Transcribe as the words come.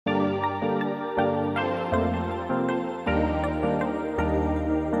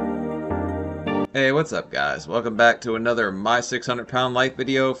Hey, what's up guys? Welcome back to another My 600 Pound Life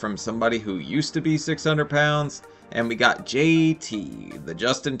video from somebody who used to be 600 pounds. And we got JT, the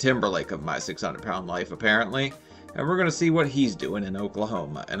Justin Timberlake of My 600 Pound Life apparently. And we're going to see what he's doing in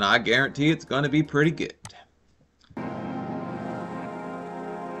Oklahoma. And I guarantee it's going to be pretty good.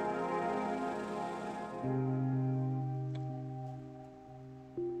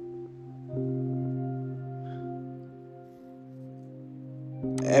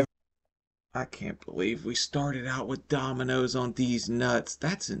 I can't believe we started out with dominoes on these nuts.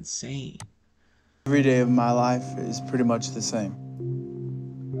 That's insane. Every day of my life is pretty much the same.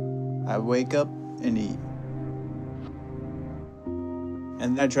 I wake up and eat.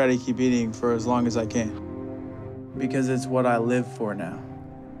 And I try to keep eating for as long as I can. Because it's what I live for now.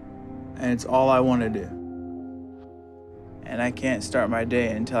 And it's all I want to do. And I can't start my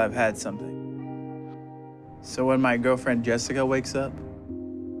day until I've had something. So when my girlfriend Jessica wakes up,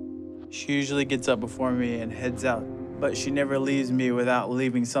 she usually gets up before me and heads out, but she never leaves me without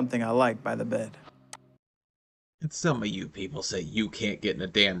leaving something I like by the bed. And some of you people say you can't get in a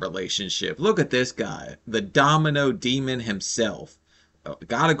damn relationship. Look at this guy, the domino demon himself.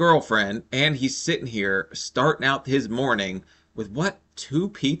 Got a girlfriend, and he's sitting here starting out his morning with what, 2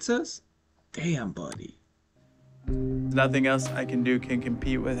 pizzas? Damn, buddy. Nothing else I can do can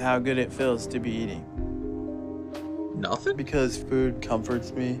compete with how good it feels to be eating. Nothing? Because food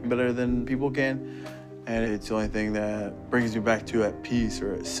comforts me better than people can, and it's the only thing that brings me back to at peace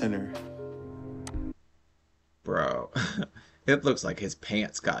or at center. Bro, it looks like his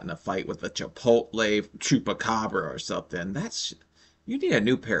pants got in a fight with a Chipotle chupacabra or something. You need a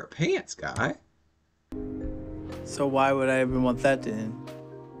new pair of pants, guy. So why would I even want that to end?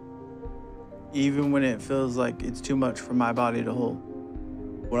 Even when it feels like it's too much for my body to hold.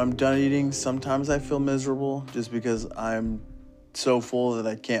 When I'm done eating, sometimes I feel miserable just because I'm so full that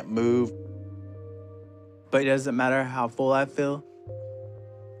I can't move. But it doesn't matter how full I feel.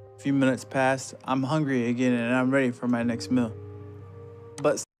 A few minutes pass, I'm hungry again and I'm ready for my next meal.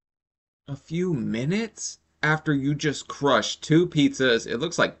 But a few minutes? After you just crushed 2 pizzas, it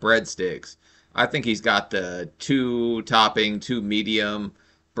looks like breadsticks. I think he's got the 2 topping, 2 medium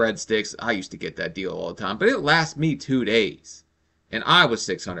breadsticks. I used to get that deal all the time, but it lasts me 2 days. And I was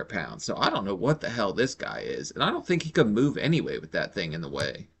 600 pounds, so I don't know what the hell this guy is. And I don't think he could move anyway with that thing in the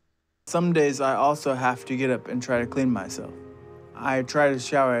way. some days I also have to get up and try to clean myself. I try to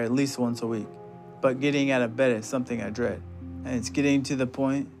shower at least once a week, but getting out of bed is something I dread. And it's getting to the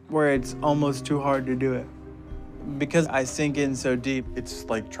point where it's almost too hard to do it. Because I sink in so deep. It's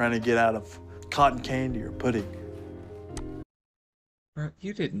like trying to get out of cotton candy or pudding. Bro,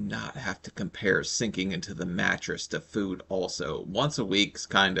 you did not have to compare sinking into the mattress to food also. Once a week's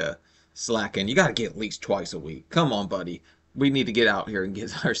kind of slacking. You got to get at least twice a week. Come on, buddy. We need to get out here and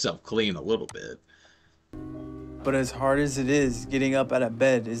get ourselves clean a little bit. But as hard as it is, getting up out of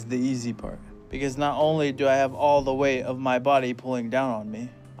bed is the easy part. Because not only do I have all the weight of my body pulling down on me,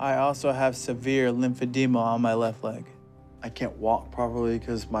 I also have severe lymphedema on my left leg. I can't walk properly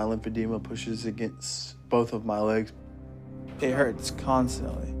because my lymphedema pushes against both of my legs. It hurts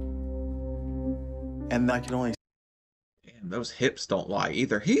constantly. And I can only... And those hips don't lie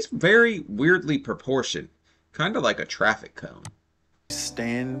either. He's very weirdly proportioned. Kind of like a traffic cone.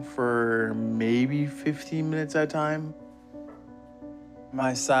 stand for maybe 15 minutes at a time.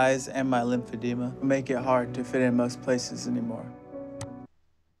 My size and my lymphedema make it hard to fit in most places anymore.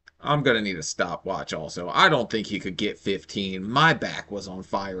 I'm gonna need a stopwatch also. I don't think he could get 15. My back was on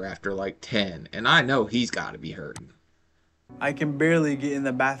fire after like 10, and I know he's gotta be hurting. I can barely get in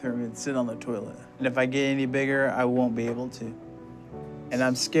the bathroom and sit on the toilet. And if I get any bigger, I won't be able to. And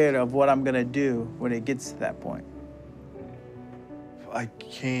I'm scared of what I'm gonna do when it gets to that point. I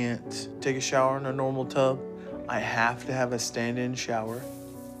can't take a shower in a normal tub. I have to have a stand-in shower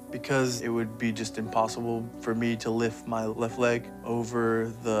because it would be just impossible for me to lift my left leg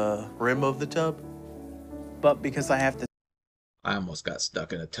over the rim of the tub. But because I have to I almost got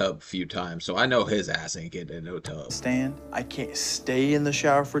stuck in a tub a few times, so I know his ass ain't getting in no tub. stand, I can't stay in the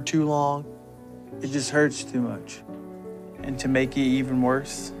shower for too long. it just hurts too much. And to make it even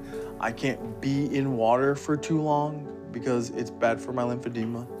worse, I can't be in water for too long because it's bad for my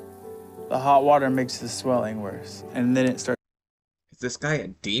lymphedema. the hot water makes the swelling worse. And then it starts Is this guy a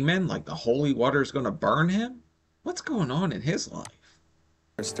demon? Like the holy water's gonna burn him? What's going on in his life?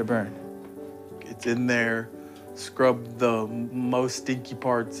 to burn. It's in there, scrub the most stinky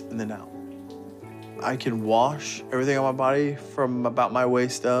parts, and then out. I can wash everything on my body from about my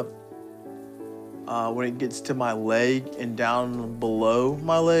waist up. When it gets to my leg and down below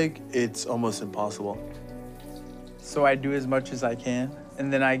my leg, it's almost impossible. So I do as much as I can,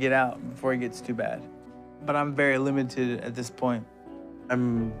 and then I get out before it gets too bad. But I'm very limited at this point.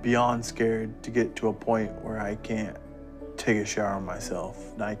 I'm beyond scared to get to a point where I can't take a shower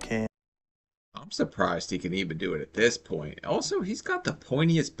myself. And I can't. I'm surprised he can even do it at this point. Also, he's got the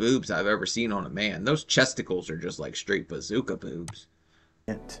pointiest boobs I've ever seen on a man. Those chesticles are just like straight bazooka boobs.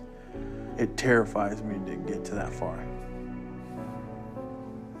 It terrifies me to get to that far.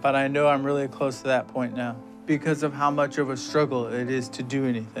 But I know I'm really close to that point now because of how much of a struggle it is to do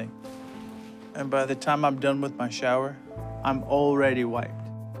anything. And by the time I'm done with my shower, I'm already wiped.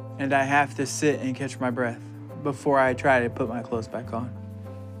 And I have to sit and catch my breath before I try to put my clothes back on.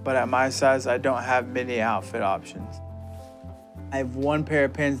 But at my size, I don't have many outfit options. I have one pair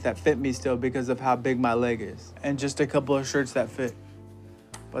of pants that fit me still because of how big my leg is, and just a couple of shirts that fit.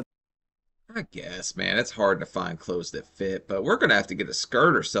 But I guess, man, it's hard to find clothes that fit, but we're gonna have to get a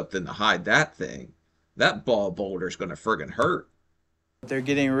skirt or something to hide that thing. That ball boulder's gonna friggin' hurt. they're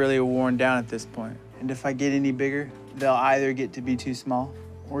getting really worn down at this point. And if I get any bigger, they'll either get to be too small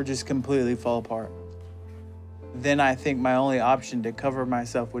or just completely fall apart. Then I think my only option to cover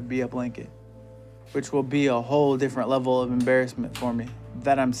myself would be a blanket, which will be a whole different level of embarrassment for me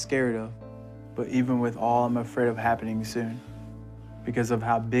that I'm scared of. But even with all I'm afraid of happening soon, because of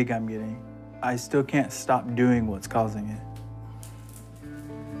how big I'm getting, I still can't stop doing what's causing it.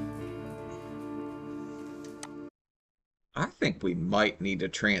 I think we might need to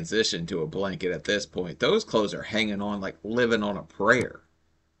transition to a blanket at this point. Those clothes are hanging on like living on a prayer.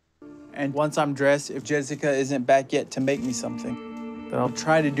 And once I'm dressed, if Jessica isn't back yet to make me something, then I'll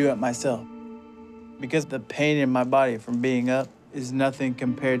try to do it myself. Because the pain in my body from being up is nothing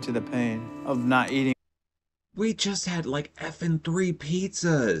compared to the pain of not eating. We just had like effing 3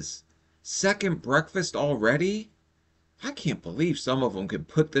 pizzas. Second breakfast already? I can't believe some of them can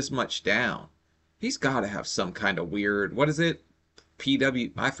put this much down. He's got to have some kind of weird, what is it?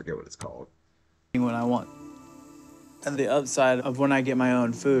 PW, I forget what it's called. When I want. And the upside of when I get my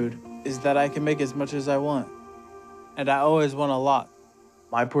own food is that I can make as much as I want. And I always want a lot.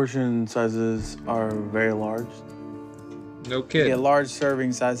 My portion sizes are very large. No I kidding. get large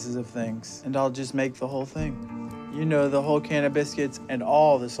serving sizes of things, and I'll just make the whole thing. You know, the whole can of biscuits and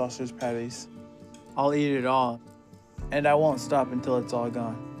all the sausage patties. I'll eat it all, and I won't stop until it's all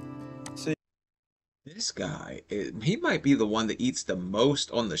gone. So This guy, he might be the one that eats the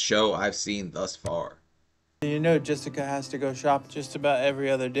most on the show I've seen thus far. you know Jessica has to go shop just about every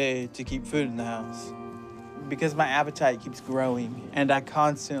other day to keep food in the house. Because my appetite keeps growing, and I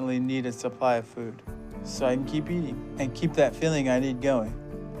constantly need a supply of food. So I can keep eating and keep that feeling I need going.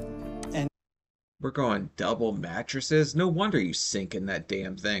 We're going double mattresses? No wonder you sink in that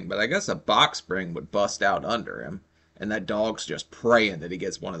damn thing, but I guess a box spring would bust out under him. And that dog's just praying that he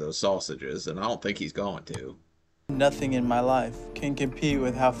gets one of those sausages, and I don't think he's going to. Nothing in my life can compete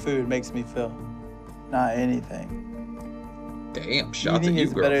with how food makes me feel. Not anything. Damn, shots at Eating you,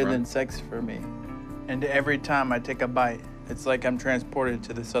 is better girlfriend. than sex for me. And every time I take a bite, it's like I'm transported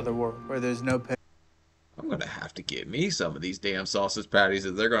to this other world where there's no pain. I'm gonna have to get me some of these damn sausage patties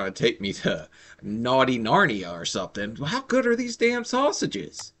if they're gonna take me to naughty Narnia or something. How good are these damn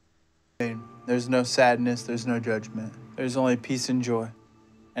sausages? There's no sadness, there's no judgment. There's only peace and joy.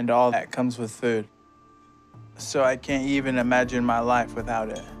 And all that comes with food. So I can't even imagine my life without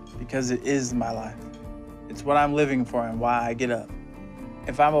it, because it is my life. It's what I'm living for and why I get up.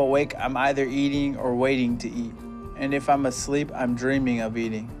 If I'm awake, I'm either eating or waiting to eat. And if I'm asleep, I'm dreaming of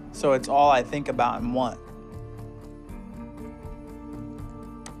eating. So it's all I think about and want.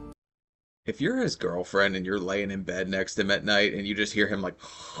 If you're his girlfriend and you're laying in bed next to him at night and you just hear him like,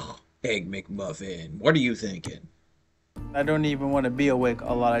 Egg McMuffin, what are you thinking? I don't even want to be awake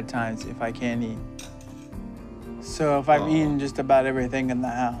a lot of times if I can't eat. So if I've eaten just about everything in the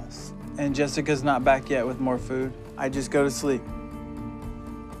house and Jessica's not back yet with more food, I just go to sleep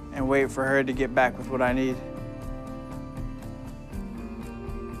and wait for her to get back with what I need.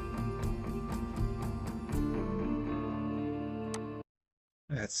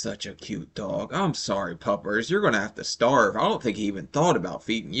 That's such a cute dog. I'm sorry, puppers. You're gonna have to starve. I don't think he even thought about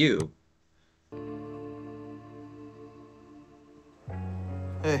feeding you.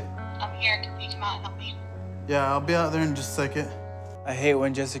 Hey. I'm here. Can you come out and help me? Yeah, I'll be out there in just a second. I hate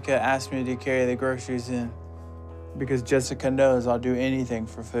when Jessica asks me to carry the groceries in because Jessica knows I'll do anything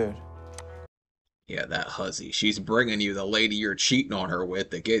for food. Yeah, that hussy. She's bringing you the lady you're cheating on her with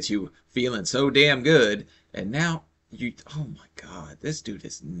that gets you feeling so damn good. And now you... Oh my god, this dude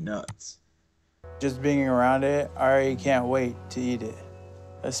is nuts. Just being around it, I already can't wait to eat it,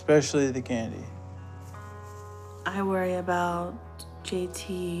 especially the candy. I worry about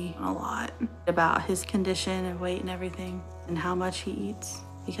JT a lot, about his condition and weight and everything. and how much he eats.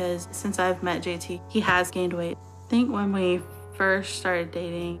 Because since I've met JT, he has gained weight. I think when we first started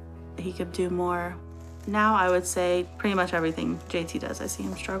dating, he could do more. Now I would say pretty much everything JT does, I see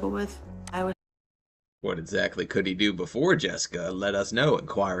him struggle with. I wish What exactly could he do before, Jessica? Let us know.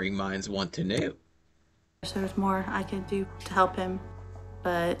 Inquiring minds want to know. there was more I could do to help him.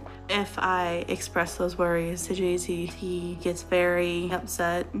 But if I express those worries to JT, he gets very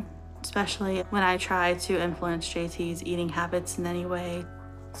upset, especially when I try to influence JT's eating habits in any way.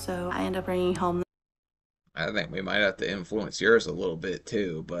 So I end up bringing home. I think we might have to influence yours a little bit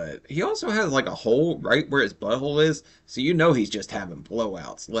too, but he also has like a hole right where his butthole is, so you know he's just having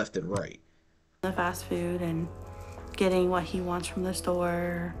blowouts left and right. The fast food and getting what he wants from the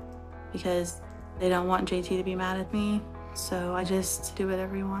store because they don't want JT to be mad at me. So I just do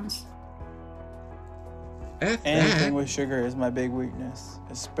whatever he wants. F Anything that. with sugar is my big weakness,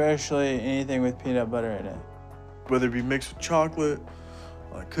 especially anything with peanut butter in it. Whether it be mixed with chocolate,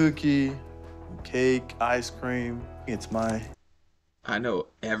 a cookie, cake, ice cream, it's my I know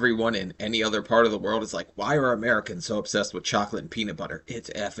everyone in any other part of the world is like, why are Americans so obsessed with chocolate and peanut butter? It's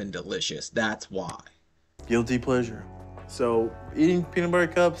effing delicious. That's why. guilty pleasure. So eating peanut butter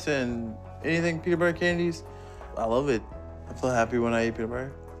cups and anything peanut butter candies, I love it. I feel happy when I eat peanut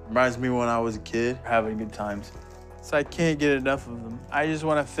butter. Reminds me when I was a kid, having good times. So I can't get enough of them. I just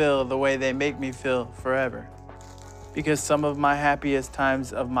want to feel the way they make me feel forever. Because some of my happiest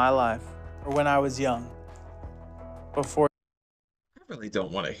times of my life are when I was young. Before I really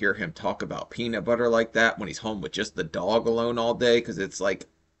don't want to hear him talk about peanut butter like that when he's home with just the dog alone all day, because it's like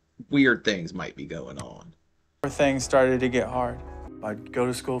weird things might be going on. things started to get hard. I'd go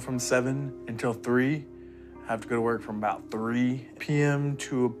to school from 7 until 3. Have to go to work from about 3 p.m.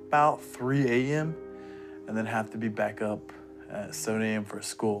 to about 3 a.m. and then have to be back up at 7 a.m. for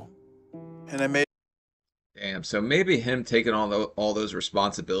school. And I made Damn, so maybe him taking on all those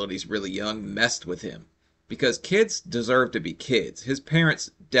responsibilities really young messed with him. Because kids deserve to be kids. His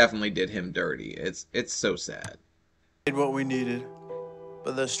parents definitely did him dirty. It's so sad. what we needed.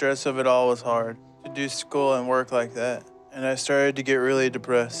 But the stress of it all was hard. To do school and work like that. And I started to get really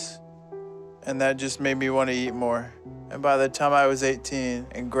depressed. And that just made me want to eat more. And by the time I was 18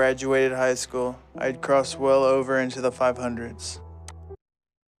 and graduated high school, I'd crossed well over into the 500s.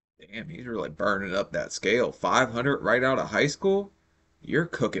 Damn, he's really burning up that scale. 500 right out of high school? You're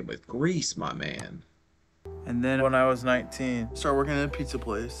cooking with grease, my man. And then when I was 19, Start working at a pizza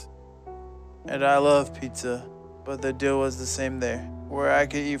place. and I love pizza, but the deal was the same there, where I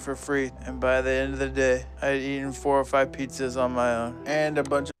could eat for free. And by the end of the day, I had eaten 4 or 5 pizzas on my own and a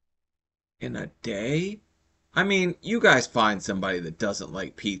bunch of In a day? I mean, you guys find somebody that doesn't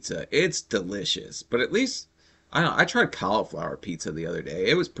like pizza. It's delicious. But at least, I don't know, I tried cauliflower pizza the other day.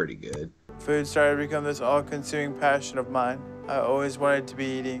 It was pretty good. food started to become this all-consuming passion of mine. I always wanted to be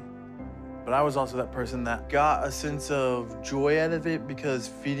eating. But I was also that person that got a sense of joy out of it because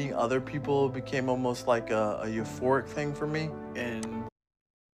feeding other people became almost like a euphoric thing for me. And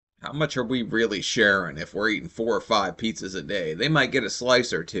How much are we really sharing if we're eating 4 or 5 pizzas a day? They might get a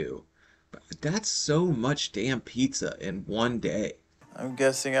slice or two. But that's so much damn pizza in one day. I'm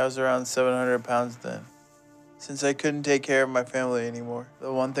guessing I was around 700 pounds then. Since I couldn't take care of my family anymore,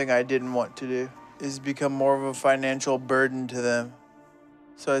 the one thing I didn't want to do is become more of a financial burden to them.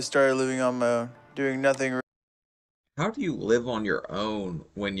 So I started living on my own, doing nothing. How do you live on your own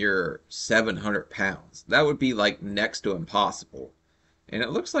when you're 700 pounds? That would be like next to impossible. And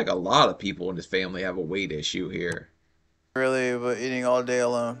it looks like a lot of people in his family have a weight issue here. Really, but eating all day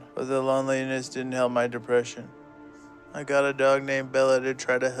alone. But the loneliness didn't help my depression. I got a dog named Bella to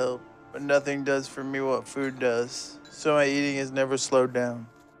try to help, but nothing does for me what food does. So my eating has never slowed down.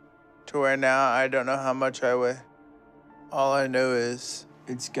 To where now I don't know how much I weigh. All I know is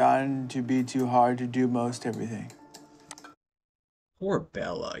it's gotten to be too hard to do most everything. Poor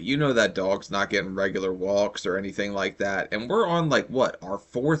Bella. You know that dog's not getting regular walks or anything like that. And we're on like what, our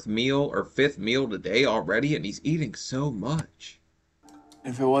 4th meal or 5th meal today already, and he's eating so much.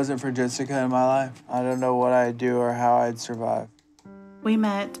 If it wasn't for Jessica in my life, I don't know what I'd do or how I'd survive. We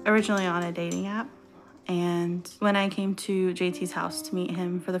met originally on a dating app. And when I came to JT's house to meet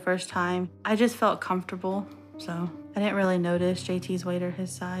him for the first time, I just felt comfortable. So I didn't really notice JT's weight or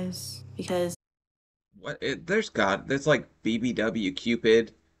his size because There's like BBW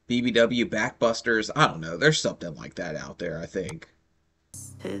Cupid, BBW Backbusters. I don't know. There's something like that out there, I think.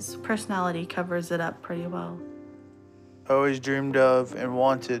 his personality covers it up pretty well. I always dreamed of and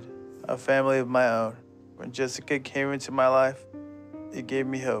wanted a family of my own. When Jessica came into my life, it gave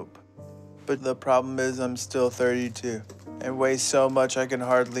me hope. But the problem is I'm still 32 and weigh so much I can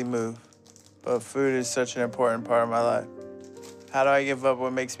hardly move. But food is such an important part of my life. How do I give up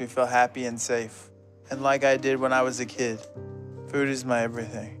what makes me feel happy and safe? And like I did when I was a kid, food is my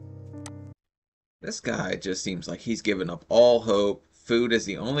everything. This guy just seems like he's given up all hope. Food is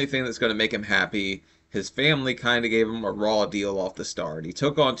the only thing that's going to make him happy. His family kind of gave him a raw deal off the start. He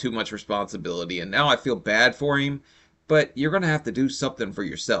took on too much responsibility, and now I feel bad for him. But you're going to have to do something for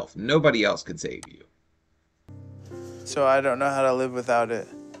yourself. Nobody else can save you. So I don't know how to live without it,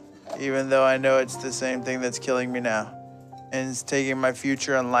 even though I know it's the same thing that's killing me now, and it's taking my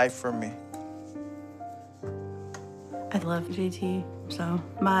future and life from me. I love JT, so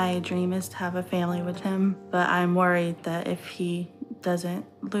my dream is to have a family with him, but I'm worried that if he doesn't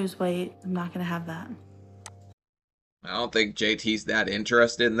lose weight, I'm not gonna have that. I don't think JT's that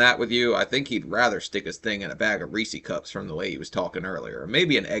interested in that with you. I think he'd rather stick his thing in a bag of Reese cups from the way he was talking earlier. Or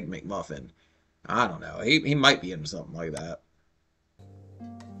maybe an Egg McMuffin. I don't know. He might be into something like that.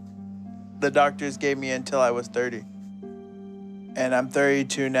 The doctors gave me until I was 30. And I'm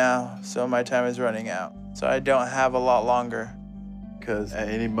 32 now, so my time is running out. So I don't have a lot longer. Because at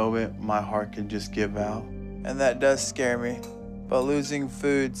any moment, my heart can just give out. And that does scare me. But losing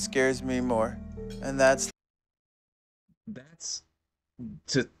food scares me more. And that's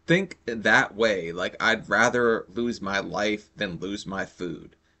To think that way, like I'd rather lose my life than lose my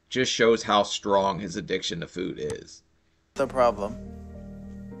food, just shows how strong his addiction to food is. the problem.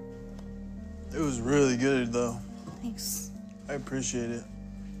 It was really good, though. Thanks. I appreciate it.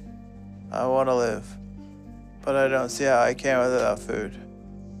 I want to live, but I don't see how I can without food.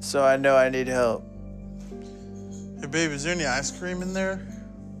 So I know I need help. Hey, babe, is there any ice cream in there?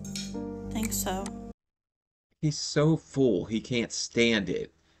 Think so. He's so full he can't stand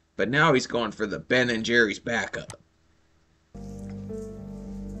it, but now he's going for the Ben and Jerry's backup. Here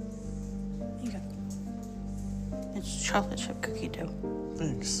you go. It's chocolate chip cookie dough.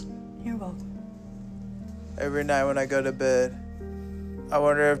 Thanks. You're welcome. Every night when I go to bed, I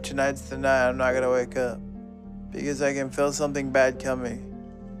wonder if tonight's the night I'm not gonna wake up, because I can feel something bad coming.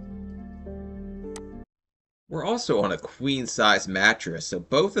 We're also on a queen-size mattress, so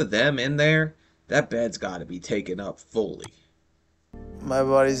both of them in there, that bed's got to be taken up fully. My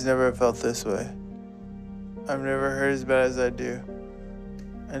body's never felt this way. I've never hurt as bad as I do.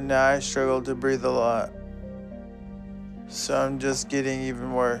 And now I struggle to breathe a lot. So I'm just getting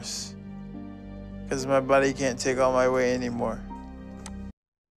even worse. Because my body can't take all my weight anymore.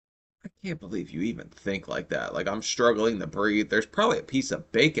 I can't believe you even think like that. Like, I'm struggling to breathe. There's probably a piece of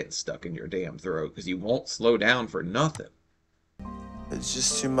bacon stuck in your damn throat because you won't slow down for nothing. It's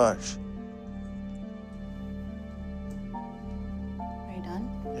just too much. Are you done?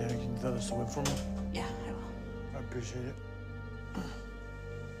 Yeah, can you throw this away for me? Yeah, I will. I appreciate it.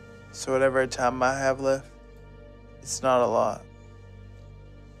 So whatever time I have left, it's not a lot.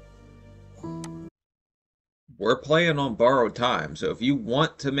 We're playing on borrowed time, so if you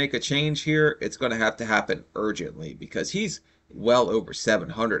want to make a change here, it's going to have to happen urgently because he's well over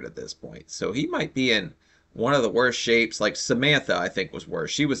 700 at this point. So he might be in one of the worst shapes. Like Samantha, I think, was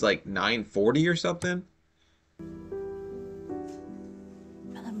worse. She was like 940 or something.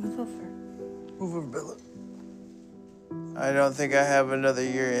 Bella, move over. Move over, Bella. I don't think I have another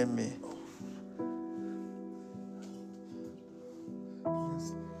year in me.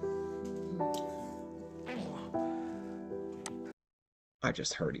 I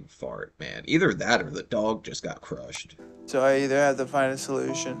just heard him fart, man. Either that or the dog just got crushed. So I either have to find a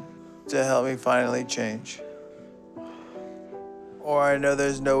solution to help me finally change, or I know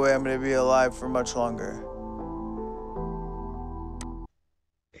there's no way I'm going to be alive for much longer.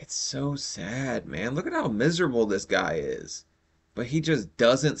 It's so sad, man. Look at how miserable this guy is. But he just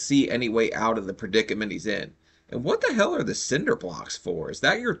doesn't see any way out of the predicament he's in. And what the hell are the cinder blocks for? Is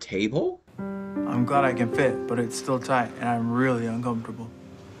that your table? I'm glad I can fit, but it's still tight, and I'm really uncomfortable.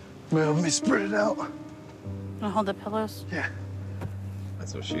 Well, let me spread it out. Wanna hold the pillows? Yeah.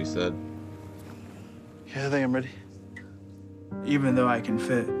 That's what she said. Yeah, I think I'm ready. Even though I can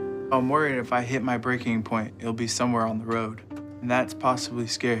fit, I'm worried if I hit my breaking point, it'll be somewhere on the road. And that's possibly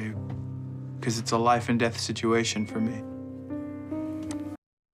scary, because it's a life and death situation for me.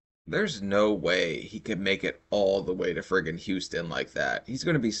 There's no way he can make it all the way to friggin' Houston like that. He's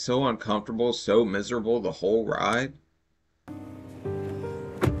gonna be so uncomfortable, so miserable the whole ride.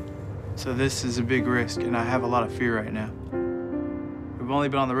 So this is a big risk, and I have a lot of fear right now. We've only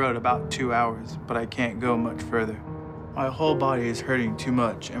been on the road about 2 hours, but I can't go much further. My whole body is hurting too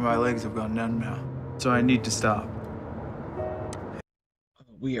much, and my legs have gone numb now. So I need to stop.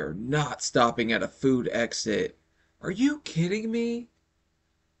 We are not stopping at a food exit. Are you kidding me?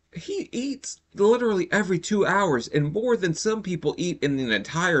 He eats literally every 2 hours and more than some people eat in an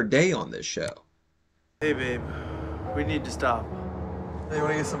entire day on this show. Hey, babe. We need to stop. Hey, you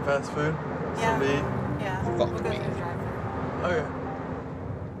want to get some fast food? Yeah. Something to eat? Yeah. Fuck We'll go me. through the drive-thru. Okay.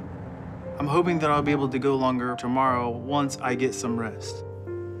 I'm hoping that I'll be able to go longer tomorrow once I get some rest.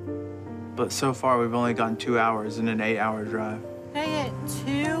 But so far, we've only gone 2 hours in an 8-hour drive. Can I get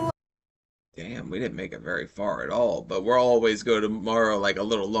 2 Damn, we didn't make it very far at all, but we'll always go tomorrow like a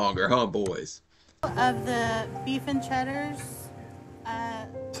little longer, huh, boys? of the beef and cheddars?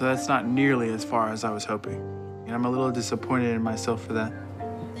 So that's not nearly as far as I was hoping. And I'm a little disappointed in myself for that.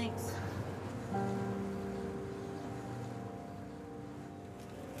 Thanks.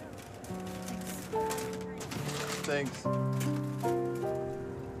 Thanks.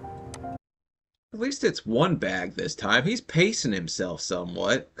 At least it's one bag this time. He's pacing himself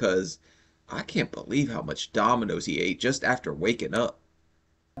somewhat, because I can't believe how much Domino's he ate just after waking up.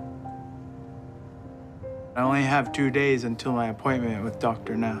 I only have 2 days until my appointment with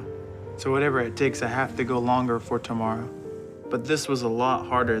Doctor now. So whatever it takes, I have to go longer for tomorrow. But this was a lot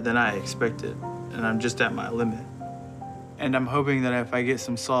harder than I expected, and I'm just at my limit. And I'm hoping that if I get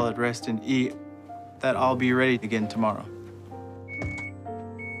some solid rest and eat, that I'll be ready again tomorrow.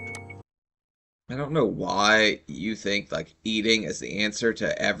 I don't know why you think like eating is the answer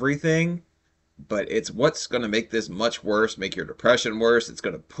to everything, but it's what's going to make this much worse, make your depression worse. It's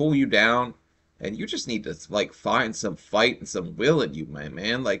going to pull you down, and you just need to like find some fight and some will in you, my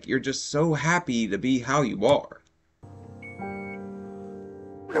man. Like you're just so happy to be how you are.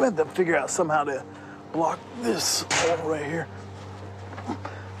 We're gonna have to figure out somehow to block this hole right here.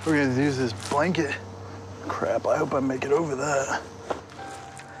 We're gonna use this blanket. Crap, I hope I make it over that.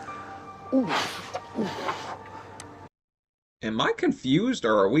 Ooh. Am I confused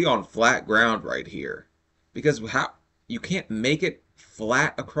or are we on flat ground right here? Because how you can't make it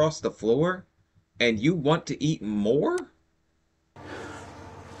flat across the floor and you want to eat more?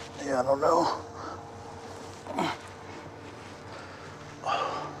 Yeah, I don't know.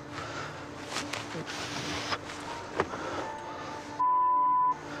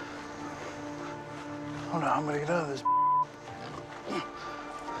 I don't know how I'm gonna get out of this.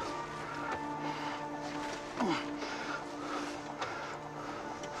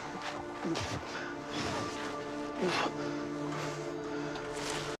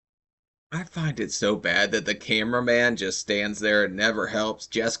 I find it so bad that the cameraman just stands there and never helps.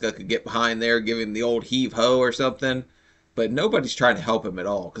 Jessica could get behind there, give him the old heave-ho or something, but nobody's trying to help him at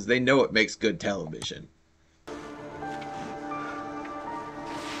all because they know it makes good television.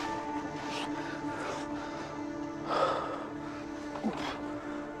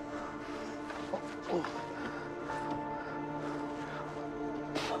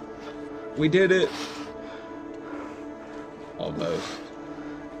 We did it. Almost.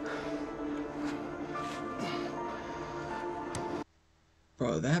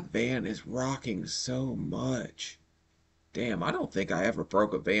 Bro, that van is rocking so much. Damn, I don't think I ever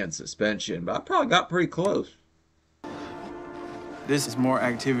broke a van suspension, but I probably got pretty close. This is more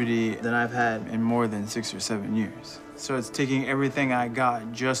activity than I've had in more than 6 or 7 years. So it's taking everything I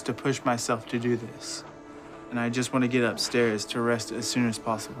got just to push myself to do this. And I just want to get upstairs to rest as soon as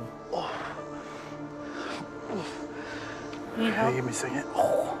possible. Need Hey, help? give me a second.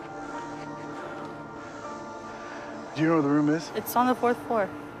 Oh. Do you know where the room is? It's on the 4th floor.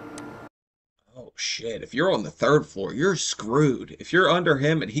 Oh shit, if you're on the 3rd floor, you're screwed. If you're under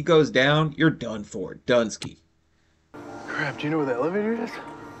him and he goes down, you're done for. Dunsky. Crap, do you know where the elevator is?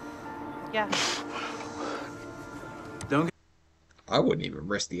 Yeah. Don't get I wouldn't even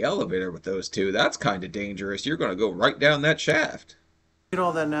risk the elevator with those two. That's kind of dangerous. You're going to go right down that shaft.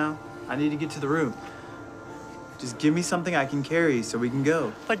 all that now. I need to get to the room. Just give me something I can carry so we can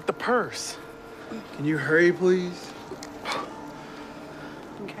go. Like the purse. Can you hurry, please?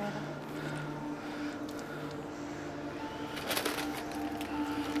 Okay.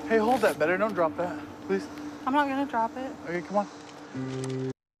 Hey, hold that better. Don't drop that, please. I'm not gonna drop it. Okay, come on.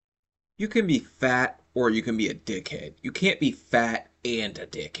 You can be fat or you can be a dickhead. You can't be fat and a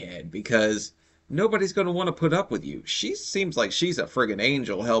dickhead because nobody's going to want to put up with you. She seems like she's a friggin'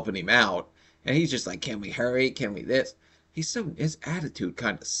 angel helping him out. And he's just like, can we hurry? Can we this? His attitude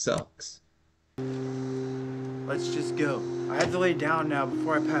kind of sucks. Let's just go. I have to lay down now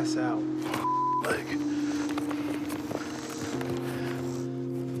before I pass out. Leg.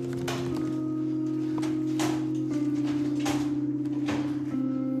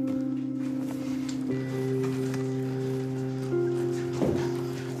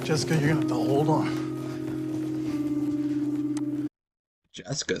 Jessica, you're gonna have to hold on.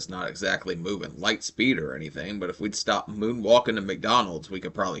 Jessica's not exactly moving light speed or anything, but if we'd stop moonwalking to McDonald's, we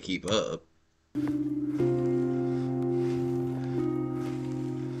could probably keep up.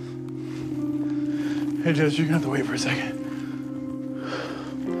 Hey, Jess, you're gonna have to wait for a second.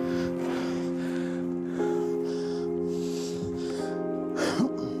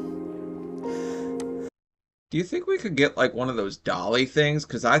 Do you think we could get like one of those dolly things?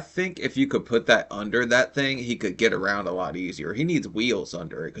 Because I think if you could put that under that thing, he could get around a lot easier. He needs wheels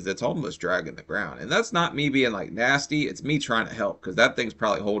under it because it's almost dragging the ground. And that's not me being like nasty, it's me trying to help because that thing's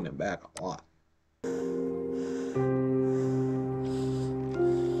probably holding him back a lot.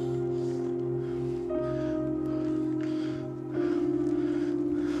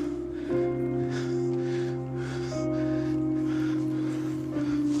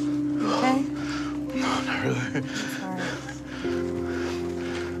 Okay? No, not really. Sorry.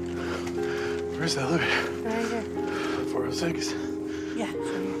 Where's the elevator? Right here. 406. Yeah,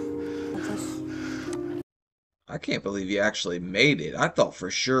 sure. That's us. I can't believe he actually made it. I thought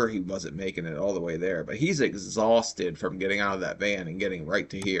for sure he wasn't making it all the way there, but he's exhausted from getting out of that van and getting right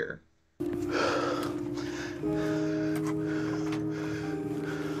to here.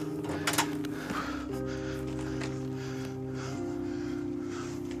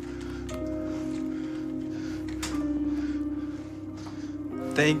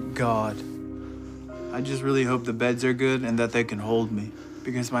 Thank God. I just really hope the beds are good and that they can hold me,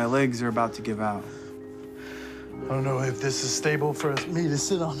 because my legs are about to give out. I don't know if this is stable for me to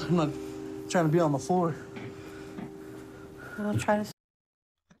sit on. I'm not trying to be on the floor. We'll try to.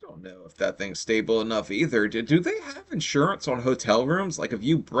 I don't know if that thing's stable enough either. Do they have insurance on hotel rooms? Like if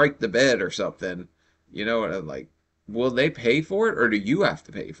you break the bed or something, you know, and like, will they pay for it or do you have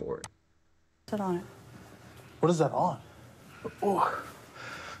to pay for it? Sit on it. What is that on? Oh,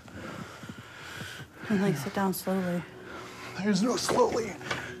 And like sit down slowly. there's no slowly.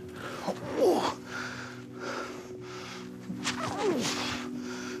 Oh.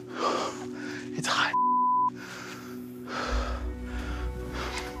 It's hot.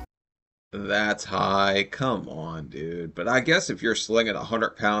 That's high. Come on, dude. But I guess if you're slinging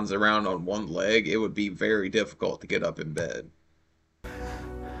 100 pounds around on one leg, it would be very difficult to get up in bed.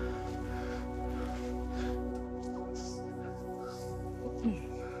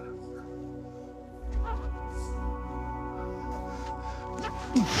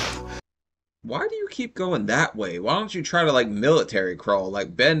 Why do you keep going that way? Why don't you try to like military crawl,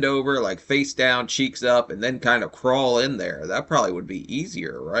 like bend over, like face down, cheeks up, and then kind of crawl in there? That probably would be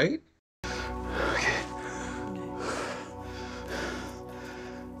easier, right?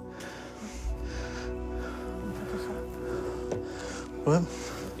 What?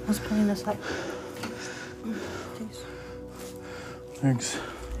 Let's clean this up. Jeez. Thanks.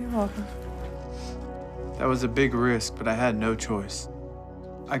 You're welcome. That was a big risk, but I had no choice.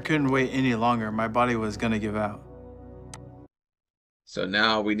 I couldn't wait any longer. My body was gonna give out. So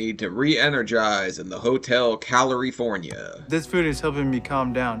now we need to re-energize in the Hotel California. This food is helping me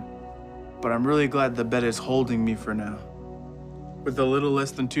calm down, but I'm really glad the bed is holding me for now. With a little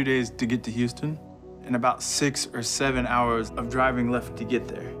less than 2 days to get to Houston, and about 6 or 7 hours of driving left to get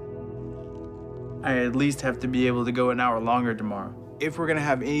there, I at least have to be able to go an hour longer tomorrow, if we're gonna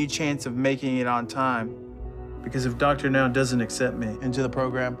have any chance of making it on time. Because if Dr. Now doesn't accept me into the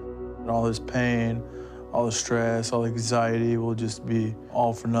program, and all this pain, all the stress, all the anxiety will just be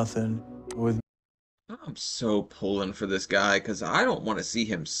all for nothing. With I'm so pulling for this guy because I don't want to see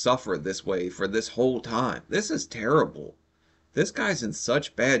him suffer this way for this whole time. This is terrible. This guy's in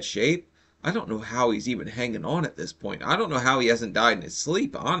such bad shape. I don't know how he's even hanging on at this point. I don't know how he hasn't died in his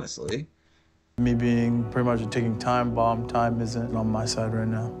sleep, honestly. me being pretty much a ticking time bomb, time isn't on my side right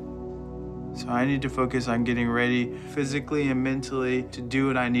now. So I need to focus on getting ready physically and mentally to do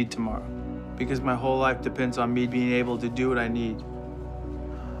what I need tomorrow, because my whole life depends on me being able to do what I need.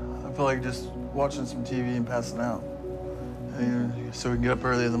 I feel like just watching some TV and passing out. So we can get up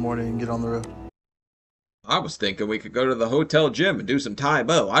early in the morning and get on the road. I was thinking we could go to the hotel gym and do some Tai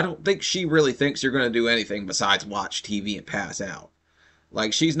Bo. I don't think she really thinks you're going to do anything besides watch TV and pass out.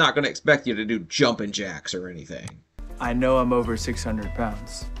 Like, she's not going to expect you to do jumping jacks or anything. I know I'm over 600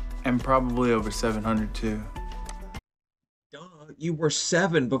 pounds, and probably over 700 too. Duh, you were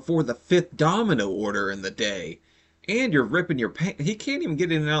 7 before the 5th domino order in the day. And you're ripping your pants. He can't even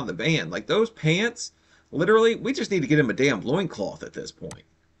get in and out of the van. Like, those pants, literally, we just need to get him a damn loincloth at this point.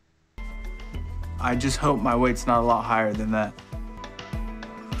 I just hope my weight's not a lot higher than that.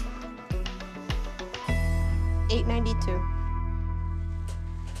 892.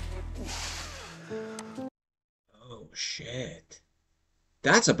 Oh, shit.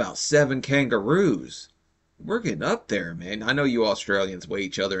 That's about 7 kangaroos. We're getting up there, man. I know you Australians weigh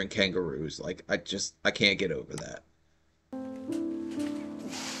each other in kangaroos. Like, I can't get over that.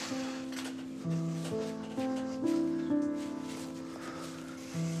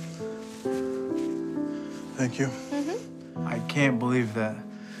 Thank you. I can't believe that.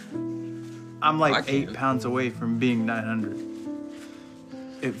 I'm I like can't. 8 pounds away from being 900.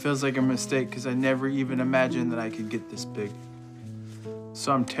 It feels like a mistake because I never even imagined that I could get this big.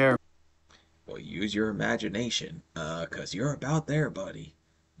 So I'm terrified. Well, use your imagination, 'cause you're about there, buddy.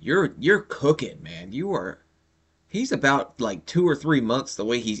 You're cooking, man. You are. He's about like 2 or 3 months the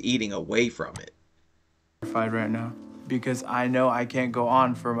way he's eating away from it. Right now because I know I can't go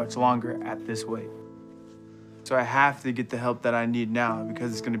on for much longer at this weight. So I have to get the help that I need now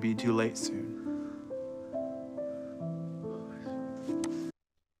because it's going to be too late soon.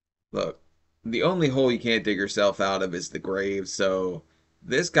 Look, the only hole you can't dig yourself out of is the grave, so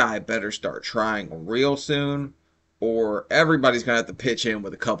this guy better start trying real soon, or everybody's gonna have to pitch in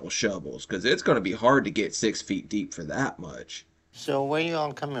with a couple shovels, because it's gonna be hard to get 6 feet deep for that much. So where you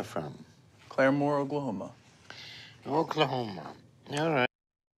all coming from? Claremore, Oklahoma. Oklahoma. All right.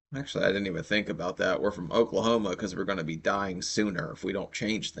 Actually, I didn't even think about that. We're from Oklahoma because we're gonna be dying sooner if we don't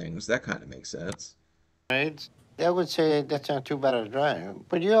change things. That kind of makes sense. Right. I would say that's not too bad a drive.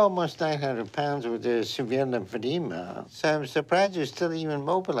 But you're almost 900 pounds with a severe lymphedema. So I'm surprised you're still even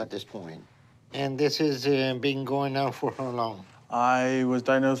mobile at this point. And this has been going on for how long? I was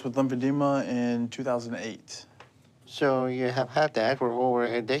diagnosed with lymphedema in 2008. So you have had that for over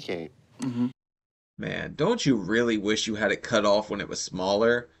a decade. Mm-hmm. Man, don't you really wish you had it cut off when it was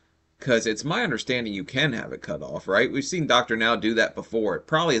smaller? Because it's my understanding you can have it cut off, right? We've seen Dr. Now do that before. It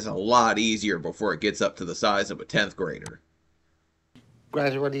probably is a lot easier before it gets up to the size of a 10th grader.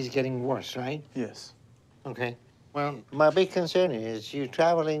 Gradually it's getting worse, right? Yes. Okay. Well, my big concern is you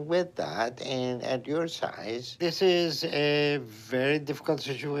traveling with that, and at your size, this is a very difficult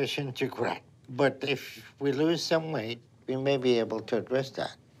situation to correct. But if we lose some weight, we may be able to address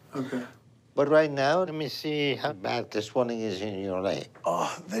that. Okay. But right now, let me see how bad the swelling is in your leg.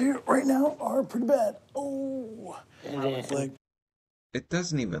 They right now are pretty bad. Oh. Leg. It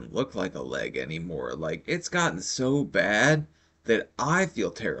doesn't even look like a leg anymore. Like, it's gotten so bad that I feel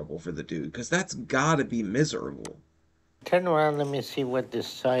terrible for the dude, because that's gotta be miserable. Turn around, let me see what the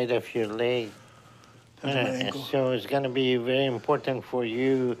side of your leg. So it's going to be very important for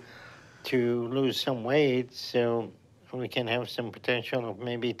you to lose some weight, so we can have some potential of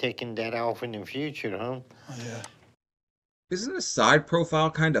maybe taking that off in the future, huh? Oh, yeah. Isn't his side profile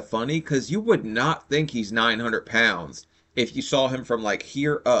kind of funny? Because you would not think he's 900 pounds if you saw him from like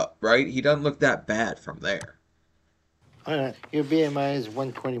here up, right? He doesn't look that bad from there. All right, your BMI is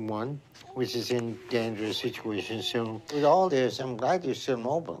 121, which is in dangerous situation. So with all this, I'm glad you're still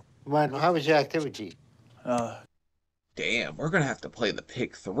mobile. But how was your activity? Damn, we're going to have to play the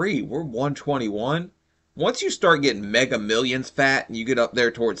pick three. We're 121. Once you start getting Mega Millions fat and you get up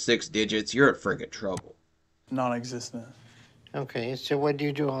there towards 6 digits, you're in friggin' trouble. Non-existent. Okay, so what do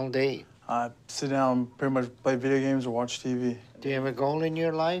you do all day? I sit down, pretty much play video games or watch TV. Do you have a goal in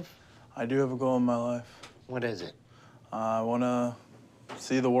your life? I do have a goal in my life. What is it? I want to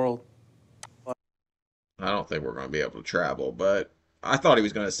see the world. I don't think we're going to be able to travel, but I thought he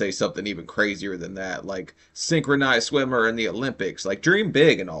was going to say something even crazier than that, like synchronized swimmer in the Olympics, like dream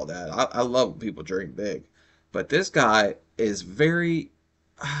big and all that. I love when people dream big. But this guy is very,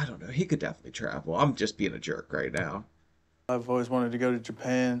 I don't know, he could definitely travel. I'm just being a jerk right now. I've always wanted to go to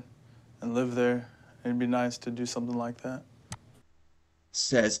Japan and live there. It'd be nice to do something like that.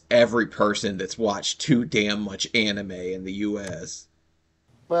 Says every person that's watched too damn much anime in the U.S.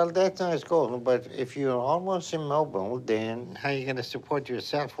 Well, that's not his goal, but if you're almost immobile, then how are you going to support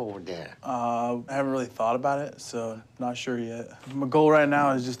yourself over there? I haven't really thought about it, so not sure yet. My goal right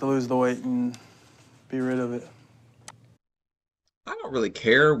now is just to lose the weight and be rid of it. I don't really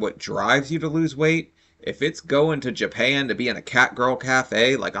care what drives you to lose weight. If it's going to Japan to be in a cat girl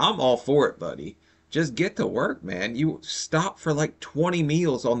cafe, like, I'm all for it, buddy. Just get to work, man. You stop for like 20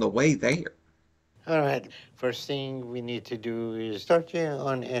 meals on the way there. All right. First thing we need to do is start you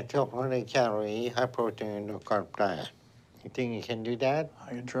on a 1,200 calorie, high protein, no carb diet. You think you can do that? I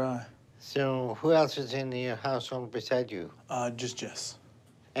can try. So who else is in your household beside you? Just Jess.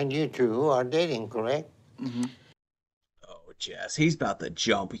 And you two are dating, correct? Mm-hmm. Oh, Jess, he's about to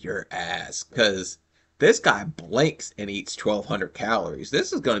jump your ass, because this guy blinks and eats 1,200 calories.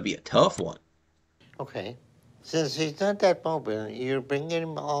 This is going to be a tough one. Okay. Since he's not that mobile, you're bringing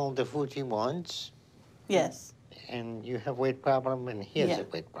him all the food he wants? Yes. And you have weight problem and he has a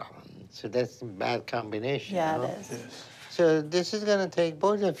weight problem. So that's a bad combination. Yeah, no? it is. Yes. So this is going to take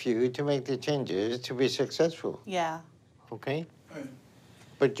both of you to make the changes to be successful, Yeah. okay? Right.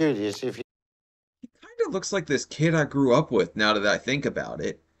 But Julius, if you... He kind of looks like this kid I grew up with now that I think about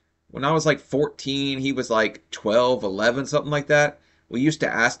it. When I was like 14, he was like 12, 11, something like that. We used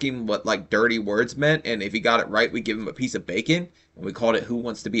to ask him what like dirty words meant, and if he got it right, we'd give him a piece of bacon, and we called it Who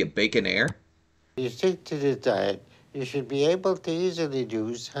Wants to Be a Baconaire? You stick to the diet, you should be able to easily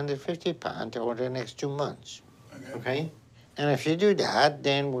lose 150 pounds over the next 2 months. Okay? And if you do that,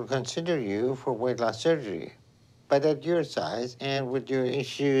 then we'll consider you for weight loss surgery. But at your size and with your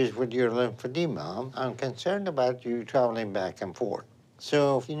issues with your lymphedema, I'm concerned about you traveling back and forth.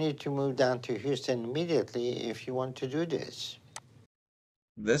 So you need to move down to Houston immediately if you want to do this.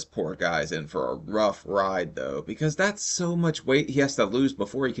 This poor guy's in for a rough ride, though, because that's so much weight he has to lose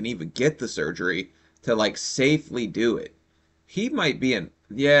before he can even get the surgery to, like, safely do it. He might be in,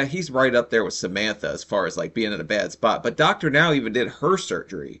 yeah, he's right up there with Samantha as far as, like, being in a bad spot. But Dr. Now even did her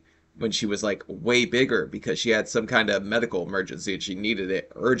surgery when she was, like, way bigger because she had some kind of medical emergency and she needed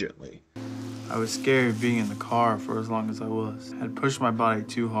it urgently. I was scared of being in the car for as long as I was. I had pushed my body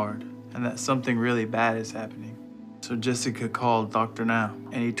too hard, and that something really bad is happening. So Jessica called Dr. Now,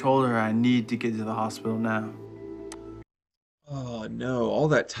 and he told her I need to get to the hospital now. Oh no, all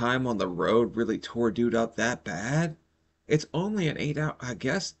that time on the road really tore dude up that bad? It's only an 8 hour, I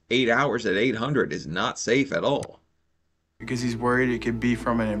guess 8 hours at 800 is not safe at all. Because he's worried it could be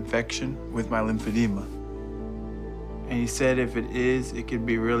from an infection with my lymphedema. And he said if it is, it could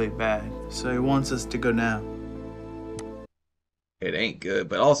be really bad. So he wants us to go now. It ain't good,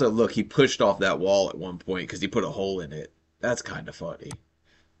 but also look, he pushed off that wall at one point because he put a hole in it. That's kind of funny.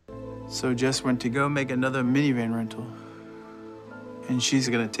 So Jess went to go make another minivan rental. And she's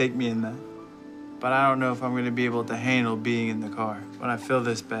gonna take me in that. But I don't know if I'm gonna be able to handle being in the car when I feel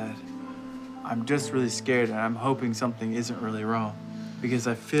this bad. I'm just really scared and I'm hoping something isn't really wrong. Because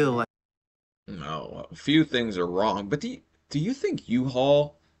I feel like No, a few things are wrong, but do you think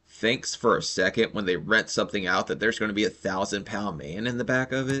U-Haul thinks for a second when they rent something out that there's going to be 1,000-pound man in the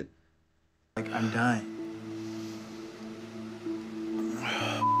back of it? I'm dying.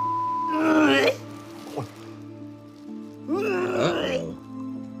 Uh-oh.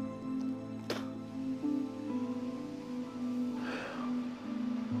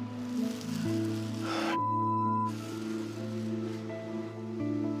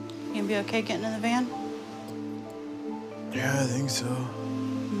 You gonna be okay getting in the van? Yeah, I think so.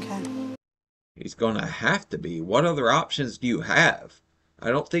 Okay. He's going to have to be. What other options do you have? I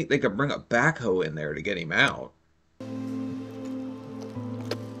don't think they could bring a backhoe in there to get him out.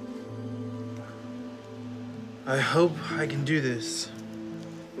 I hope I can do this.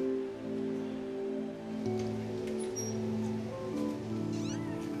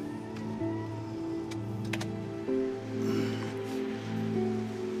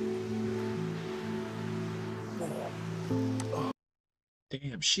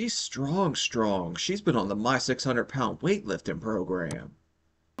 Damn, she's strong, strong. She's been on the My 600-pound weightlifting program.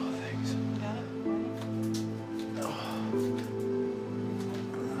 Oh, thanks.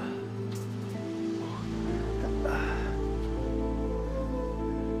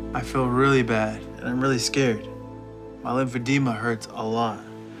 I feel really bad, and I'm really scared. My lymphedema hurts a lot,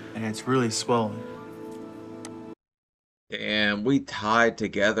 and it's really swollen. Damn, we tied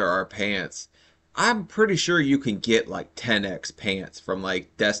together our pants. I'm pretty sure you can get like 10x pants from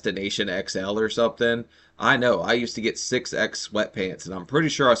like Destination XL or something. I know, I used to get 6x sweatpants, and I'm pretty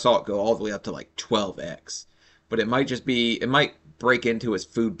sure I saw it go all the way up to like 12x. But it might just be, it might break into his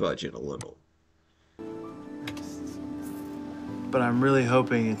food budget a little. But I'm really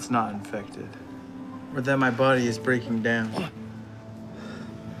hoping it's not infected, or that my body is breaking down.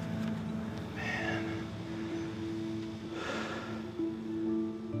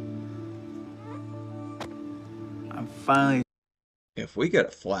 I'm finally If we get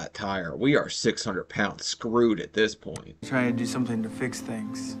a flat tire, we are 600 pounds screwed at this point. trying to do something to fix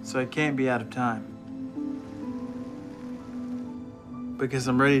things, so I can't be out of time. Because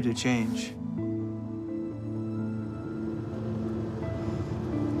I'm ready to change.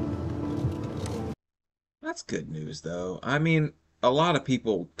 That's good news, though. I mean, a lot of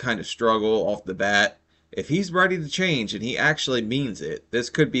people kind of struggle off the bat. If he's ready to change and he actually means it, this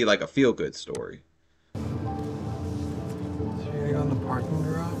could be like a feel-good story. So you're gonna go in the parking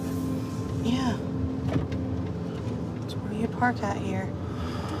garage? Yeah. So where do you park at here?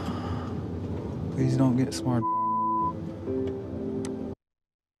 Please don't get smart.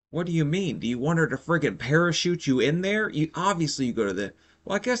 What do you mean? Do you want her to friggin' parachute you in there? Obviously you go to the,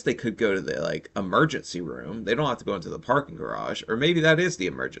 well, I guess they could go to the like emergency room. They don't have to go into the parking garage, or maybe that is the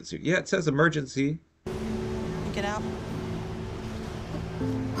emergency. Yeah, it says emergency. Get out.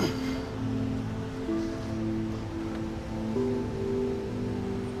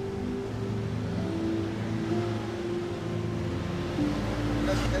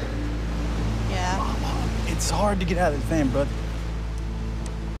 Yeah. It's hard to get out of this van, brother.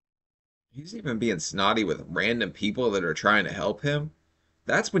 He's even being snotty with random people that are trying to help him.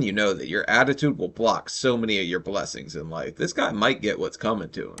 That's when you know that your attitude will block so many of your blessings in life. This guy might get what's coming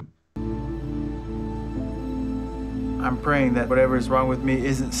to him. I'm praying that whatever is wrong with me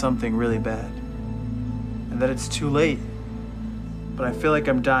isn't something really bad, and that it's too late. But I feel like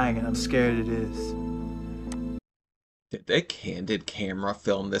I'm dying and I'm scared it is. Did they candid camera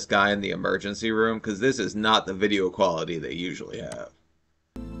film this guy in the emergency room? Because this is not the video quality they usually have.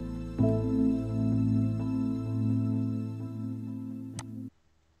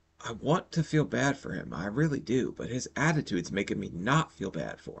 I want to feel bad for him. I really do. But his attitude's making me not feel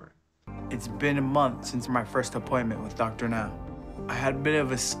bad for him. It's been a month since my first appointment with Dr. Now. I had a bit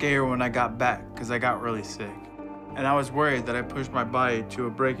of a scare when I got back because I got really sick. And I was worried that I pushed my body to a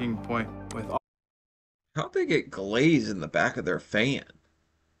breaking point with How'd they get glaze in the back of their fan?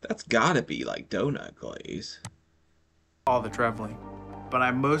 That's gotta be like donut glaze. all the traveling. But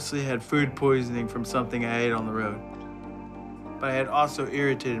I mostly had food poisoning from something I ate on the road. But I had also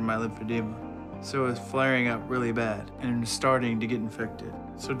irritated my lymphedema, so it was flaring up really bad and starting to get infected.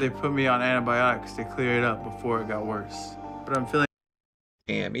 So they put me on antibiotics to clear it up before it got worse. But I'm feeling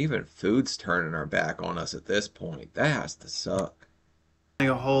Damn, even food's turning our back on us at this point. That has to suck.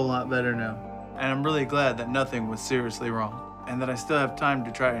 a whole lot better now. And I'm really glad that nothing was seriously wrong and that I still have time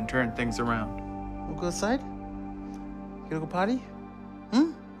to try and turn things around. We'll go outside? You gonna go potty?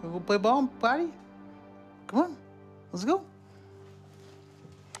 We'll go play ball, potty? Come on, let's go.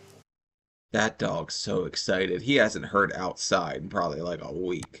 That dog's so excited. He hasn't heard outside in probably like a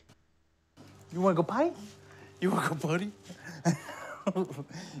week. You wanna go potty? You wanna go potty?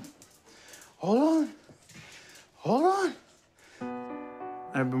 Hold on.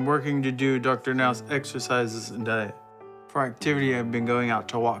 I've been working to do Dr. Now's exercises and diet. For activity, I've been going out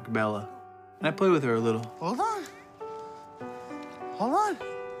to walk Bella. And I play with her a little. Hold on.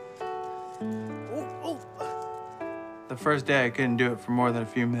 Oh. The first day, I couldn't do it for more than a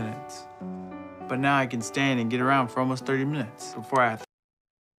few minutes. But now I can stand and get around for almost 30 minutes before I have to.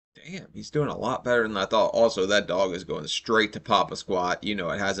 Damn, he's doing a lot better than I thought. Also, that dog is going straight to Papa Squat. You know,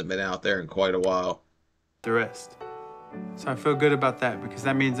 it hasn't been out there in quite a while. The rest. So I feel good about that because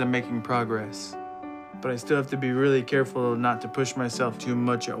that means I'm making progress. But I still have to be really careful not to push myself too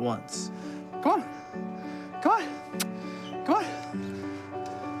much at once. Come on.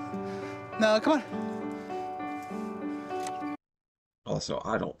 No, come on. Also,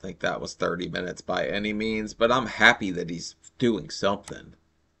 I don't think that was 30 minutes by any means, but I'm happy that he's doing something.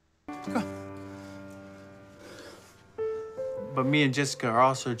 But me and Jessica are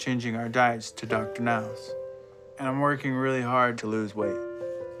also changing our diets to Dr. Now's. And I'm working really hard to lose weight.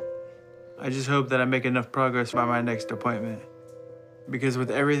 I just hope that I make enough progress by my next appointment. Because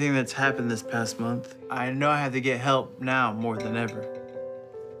with everything that's happened this past month, I know I have to get help now more than ever.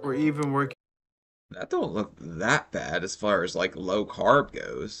 We're even working. That don't look that bad as far as like low carb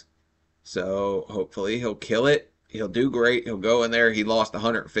goes. So hopefully he'll kill it. He'll do great. He'll go in there. He lost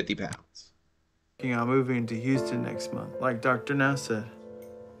 150 pounds. On moving to Houston next month, like Dr. Now said.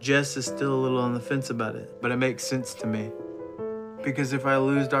 Jess is still a little on the fence about it, but it makes sense to me. Because if I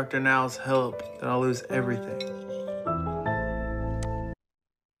lose Dr. Now's help, then I'll lose everything.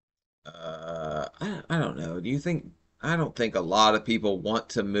 I don't know. I don't think a lot of people want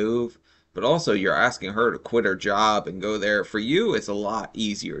to move, but also you're asking her to quit her job and go there. For you, it's a lot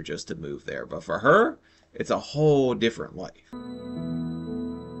easier just to move there, but for her, it's a whole different life.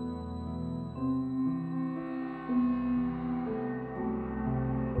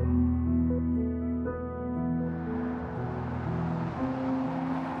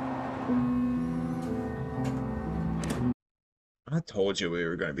 I told you we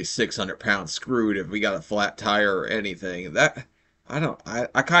were going to be 600 pounds screwed if we got a flat tire or anything. I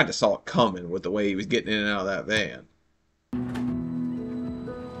kind of saw it coming with the way he was getting in and out of that van.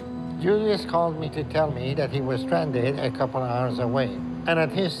 Julius called me to tell me that he was stranded a couple hours away. And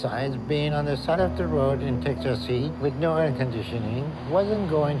at his side, being on the side of the road in Texas heat with no air conditioning wasn't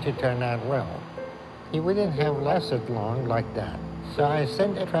going to turn out well. He wouldn't have lasted long like that. So I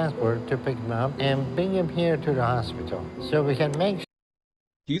sent a transport to pick him up and bring him here to the hospital so we can make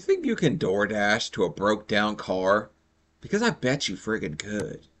Do you think you can DoorDash to a broke down car? Because I bet you friggin'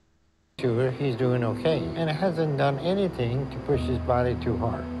 could. sure he's doing okay and hasn't done anything to push his body too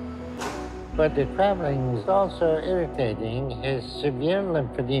hard. But the traveling is also irritating his severe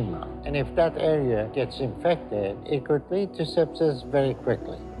lymphedema, and if that area gets infected, it could lead to sepsis very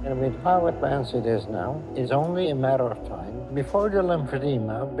quickly. And with how advanced it is now, it's only a matter of time before the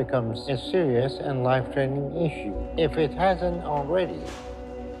lymphedema becomes a serious and life-threatening issue, if it hasn't already.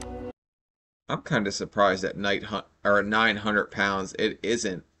 I'm kind of surprised at 900 pounds it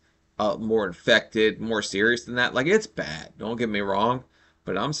isn't more infected, more serious than that. Like, it's bad, don't get me wrong.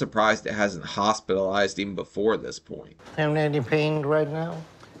 but I'm surprised it hasn't hospitalized him before this point. Having any pain right now?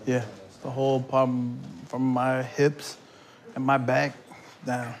 Yeah, the whole problem from my hips and my back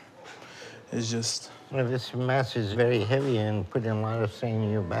down is just. Well, this mass is very heavy and putting a lot of strain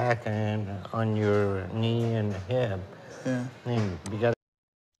in your back and on your knee and hip. Yeah. And you got.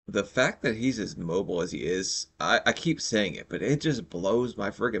 The fact that he's as mobile as he is, I keep saying it, but it just blows my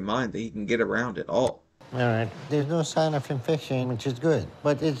friggin' mind that he can get around at all. All right. There's no sign of infection, which is good,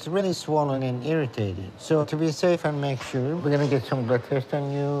 but it's really swollen and irritated. So to be safe and make sure, we're gonna get some blood tests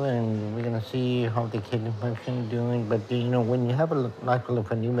on you, and we're gonna see how the kidney function is doing. But you know, when you have a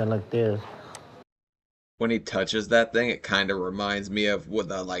lymphedema like this, When he touches that thing, it kind of reminds me of what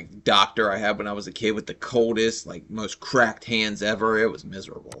the like doctor I had when I was a kid with the coldest, like most cracked hands ever. It was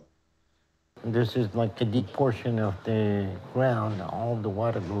miserable. this is like a deep portion of the ground. All the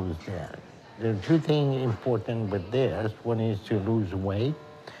water goes there. There are two things important with this. One is to lose weight.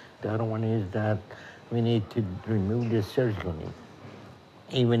 The other one is that we need to remove this surgically.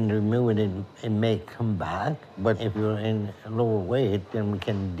 Even remove it, it may come back, but if you're in lower weight, then we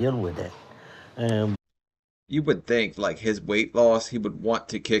can deal with it. You would think, like his weight loss, he would want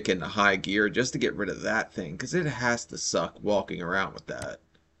to kick into high gear just to get rid of that thing, because it has to suck walking around with that.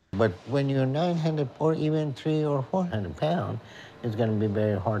 But when you're 900 or even 300 or 400 pounds, it's going to be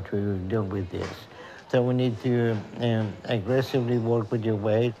very hard to deal with this. So we need to aggressively work with your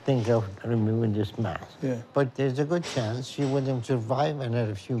weight, think of removing this mass. Yeah. But there's a good chance you wouldn't survive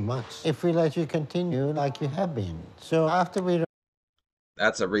another few months if we let you continue like you have been. So after we.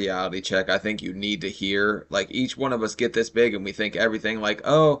 That's a reality check I think you need to hear. Like, each one of us get this big and we think everything like,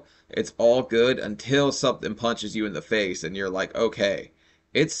 oh, it's all good until something punches you in the face and you're like, okay,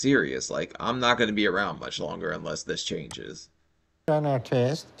 it's serious. Like, I'm not going to be around much longer unless this changes. On our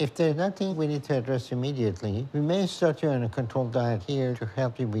test, if there's nothing we need to address immediately, we may start you on a controlled diet here to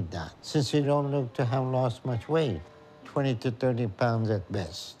help you with that, since you don't look to have lost much weight, 20 to 30 pounds at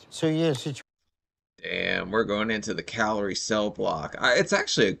best. So yes, it's. Damn, we're going into the calorie cell block. It's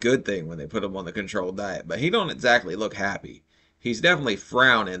actually a good thing when they put him on the controlled diet, but he don't exactly look happy. He's definitely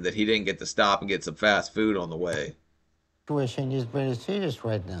frowning that he didn't get to stop and get some fast food on the way. Situation is very serious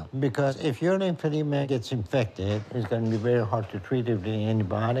right now, because if your lymphedema gets infected, it's going to be very hard to treat it with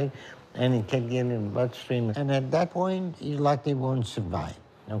antibiotic, and it can get in the bloodstream. And at that point, you likely won't survive,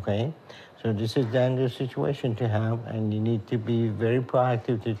 okay? So this is a dangerous situation to have, and you need to be very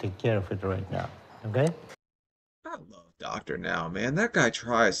proactive to take care of it right now, okay? I love Doctor Now, man. That guy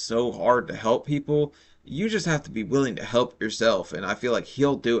tries so hard to help people. You just have to be willing to help yourself, and I feel like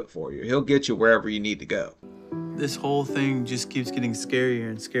he'll do it for you. He'll get you wherever you need to go. This whole thing just keeps getting scarier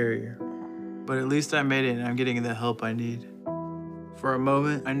and scarier. But at least I made it and I'm getting the help I need. For a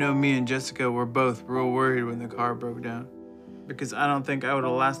moment, I know me and Jessica were both real worried when the car broke down, because I don't think I would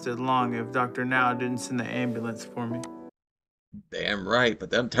have lasted long if Dr. Now didn't send the ambulance for me. Damn right,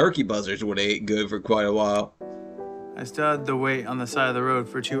 but them turkey buzzers would have ate good for quite a while. I still had to wait on the side of the road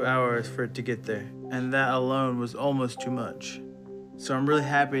for 2 hours for it to get there, and that alone was almost too much. So I'm really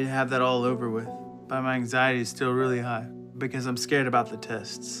happy to have that all over with, but my anxiety is still really high because I'm scared about the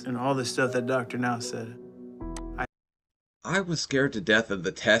tests and all the stuff that Dr. Now said. I was scared to death of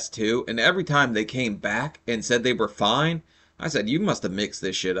the test too, and every time they came back and said they were fine, I said, you must have mixed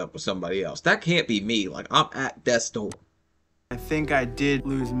this shit up with somebody else. That can't be me. Like, I'm at death's door. I think I did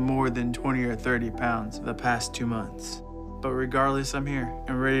lose more than 20 or 30 pounds the past 2 months. But regardless, I'm here.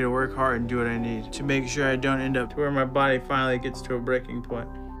 I'm ready to work hard and do what I need to make sure I don't end up to where my body finally gets to a breaking point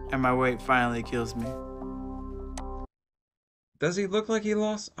and my weight finally kills me. Does he look like he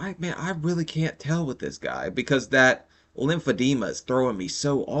lost? Man, I really can't tell with this guy because that lymphedema is throwing me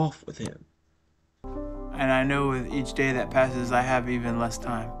so off with him. And I know with each day that passes, I have even less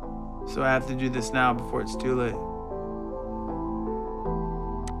time. So I have to do this now before it's too late.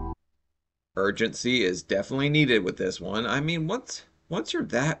 Urgency is definitely needed with this one. I mean, once you're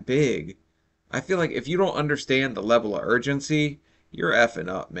that big, I feel like if you don't understand the level of urgency, you're effing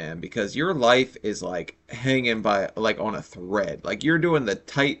up, man, because your life is like hanging by like on a thread. Like you're doing the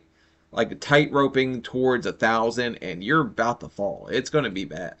tight roping towards 1,000 and you're about to fall. It's gonna be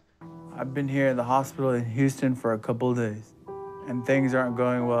bad. I've been here at the hospital in Houston for a couple of days, and things aren't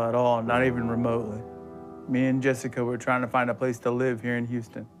going well at all, not even remotely. Me and Jessica were trying to find a place to live here in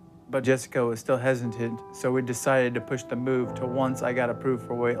Houston, but Jessica was still hesitant, so we decided to push the move to once I got approved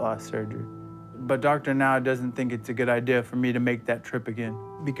for weight loss surgery. But Dr. Now doesn't think it's a good idea for me to make that trip again,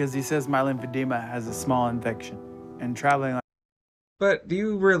 because he says my lymphedema has a small infection, and traveling. But do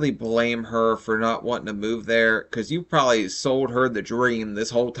you really blame her for not wanting to move there? Because you probably sold her the dream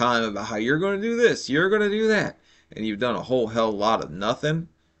this whole time about how you're going to do this, you're going to do that. and you've done a whole hell lot of nothing.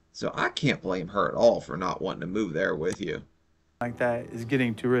 So I can't blame her at all for not wanting to move there with you. Like that is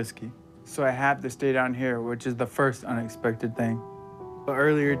getting too risky. So I have to stay down here, which is the first unexpected thing. But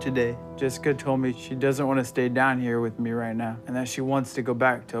earlier today, Jessica told me she doesn't want to stay down here with me right now and that she wants to go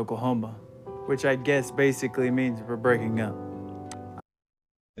back to Oklahoma, which I guess basically means we're breaking up.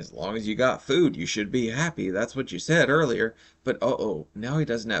 As long as you got food, you should be happy. That's what you said earlier. But uh-oh, now he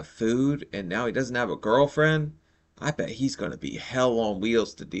doesn't have food, and now he doesn't have a girlfriend. I bet he's gonna be hell on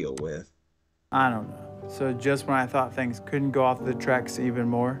wheels to deal with. I don't know. So just when I thought things couldn't go off the tracks even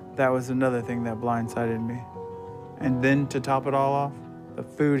more, that was another thing that blindsided me. And then to top it all off, the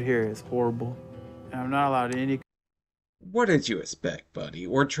food here is horrible. And I'm not allowed any What did you expect, buddy?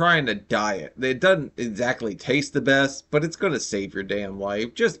 We're trying to diet. It doesn't exactly taste the best, but it's gonna save your damn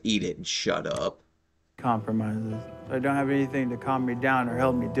life. Just eat it and shut up. compromises. I don't have anything to calm me down or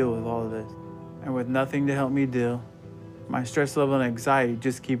help me deal with all of this. And with nothing to help me deal, my stress level and anxiety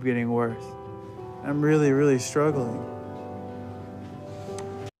just keep getting worse. I'm really, really struggling.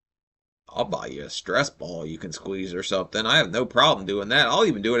 I'll buy you a stress ball you can squeeze or something. I have no problem doing that. I'll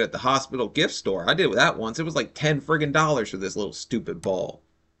even do it at the hospital gift store. I did that once. It was like $10 friggin' for this little stupid ball.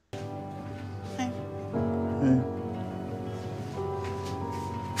 Hey.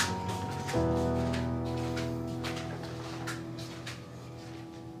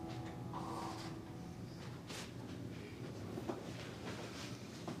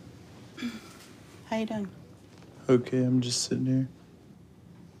 How you doing? Okay, I'm just sitting here.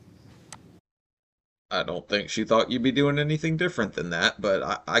 I don't think she thought you'd be doing anything different than that,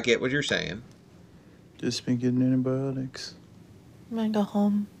 but I get what you're saying. Just been getting antibiotics. I'm gonna go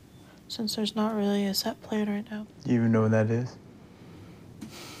home since there's not really a set plan right now. You even know what that is?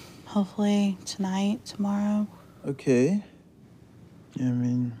 Hopefully tonight, tomorrow. Okay. Yeah, I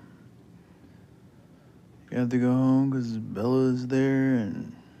mean, you have to go home because Bella's there,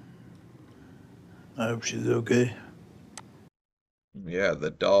 and I hope she's okay. Yeah,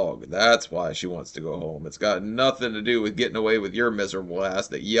 the dog. That's why she wants to go home. It's got nothing to do with getting away with your miserable ass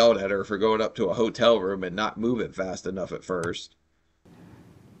that yelled at her for going up to a hotel room and not moving fast enough at first.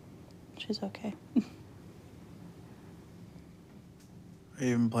 She's okay. Are you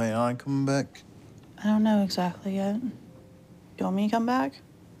even planning on coming back? I don't know exactly yet. You want me to come back?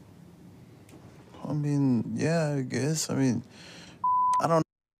 I mean, yeah, I guess. I mean, I don't.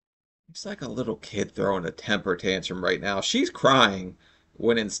 It's like a little kid throwing a temper tantrum right now. She's crying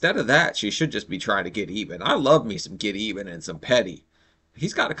when instead of that, she should just be trying to get even. I love me some get even and some petty.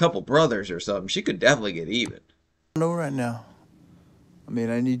 He's got a couple brothers or something. She could definitely get even. know right now. I mean,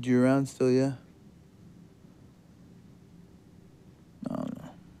 I need you around still, yeah? No.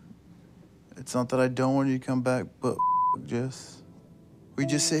 It's not that I don't want you to come back, but Jess. We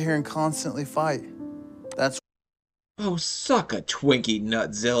just sit here and constantly fight. That's Oh, suck a Twinkie,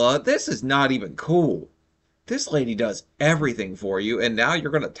 Nutzilla. This is not even cool. This lady does everything for you, and now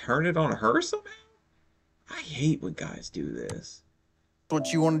you're gonna turn it on her somehow? I hate when guys do this.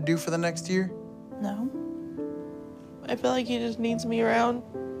 what you want to do for the next year? No. I feel like he just needs me around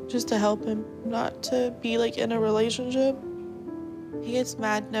just to help him, not to be like in a relationship. He gets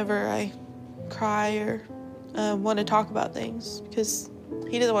mad whenever I cry or want to talk about things because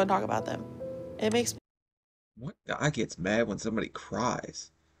he doesn't want to talk about them. It makes me. What guy gets mad when somebody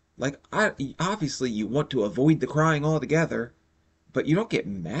cries? Like, obviously you want to avoid the crying altogether, but you don't get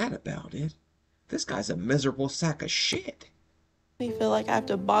mad about it. This guy's a miserable sack of shit. I feel like I have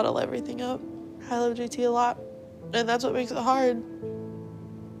to bottle everything up. I love JT a lot, and that's what makes it hard.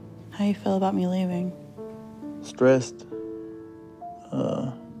 How you feel about me leaving? Stressed.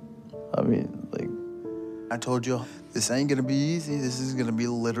 I mean, like, I told you, this ain't gonna be easy. This is gonna be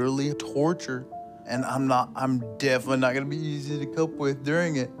literally torture. And I'm definitely not gonna be easy to cope with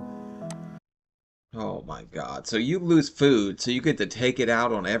during it. Oh my god, so you lose food so you get to take it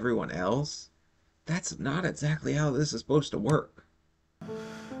out on everyone else? That's not exactly how this is supposed to work.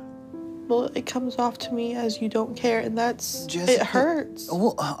 Well, it comes off to me as you don't care, and that's, Jessica, it hurts.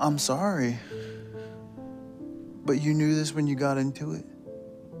 Well, I'm sorry. But you knew this when you got into it.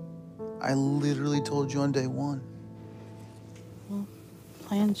 I literally told you on day one. Well,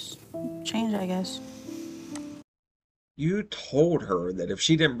 plans change, I guess. You told her that if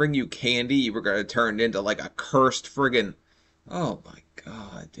she didn't bring you candy, you were gonna turn into like a cursed friggin'... Oh my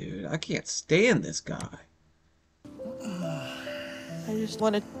god, dude. I can't stand this guy. I just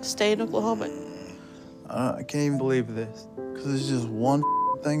want to stay in Oklahoma. I can't even believe this. Because it's just one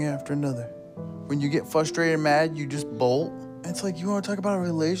thing after another. When you get frustrated and mad, you just bolt. It's like, you want to talk about a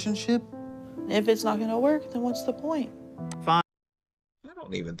relationship? If it's not going to work, then what's the point? I don't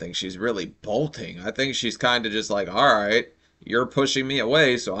don't even think she's really bolting. I think she's kind of just like, all right, you're pushing me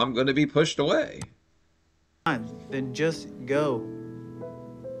away, so I'm going to be pushed away. Then just go.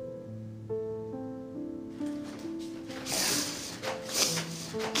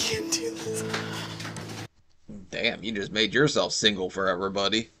 Can't do this. Damn, you just made yourself single forever,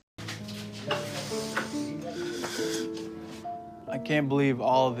 buddy. I can't believe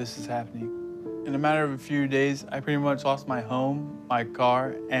all of this is happening. In a matter of a few days, I pretty much lost my home, my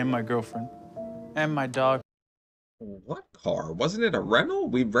car, and my girlfriend. And my dog. What car? Wasn't it a rental?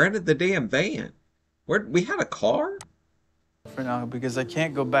 We rented the damn van. We had a car? For now, because I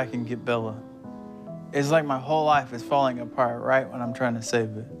can't go back and get Bella. It's like my whole life is falling apart right when I'm trying to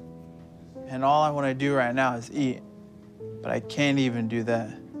save it. And all I want to do right now is eat. But I can't even do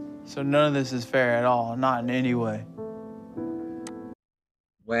that. So none of this is fair at all, not in any way.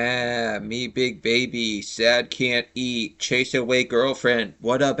 Wow, me big baby, sad can't eat, chase away girlfriend,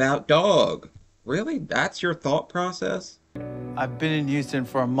 what about dog? Really? That's your thought process? I've been in Houston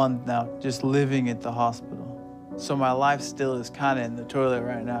for a month now, just living at the hospital. So my life still is kind of in the toilet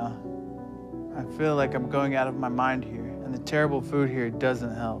right now. I feel like I'm going out of my mind here, and the terrible food here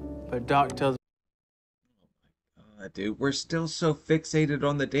doesn't help. But Doc tells me, Dude, we're still so fixated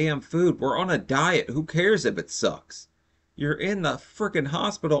on the damn food. We're on a diet. Who cares if it sucks? You're in the frickin'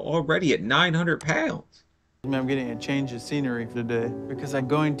 hospital already at 900 pounds. I'm getting a change of scenery today because I'm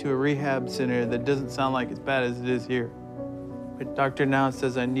going to a rehab center that doesn't sound like as bad as it is here. But Dr. Now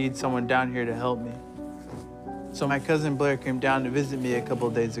says I need someone down here to help me. So my cousin Blair came down to visit me a couple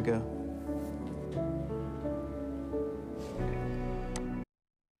days ago.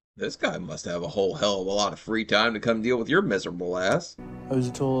 This guy must have a whole hell of a lot of free time to come deal with your miserable ass. I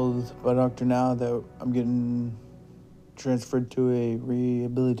was told by Dr. Now that I'm getting transferred to a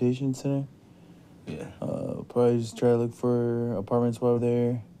rehabilitation center. Yeah. Probably just try to look for apartments while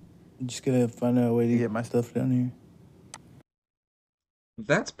there. I'm just gonna find out a way to get my stuff down here.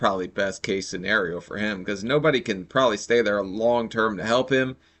 That's probably best case scenario for him, because nobody can probably stay there long term to help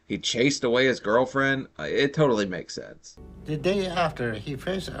him. He chased away his girlfriend. It totally makes sense. The day after he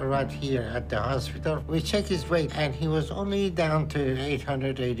first arrived here at the hospital, we checked his weight and he was only down to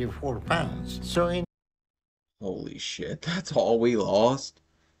 884 pounds. So in Holy shit, that's all we lost?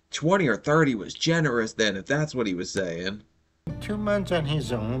 20 or 30 was generous then, if that's what he was saying. 2 months on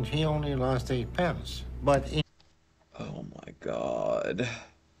his own, he only lost 8 pounds. But in Oh my god.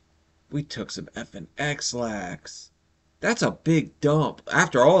 We took some effing X-Lax. That's a big dump.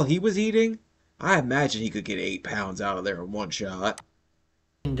 After all he was eating, I imagine he could get 8 pounds out of there in one shot.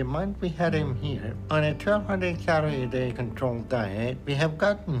 in the month we had him here, on a 1,200 calorie a day controlled diet, we have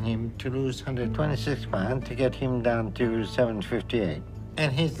gotten him to lose 126 pounds to get him down to 758.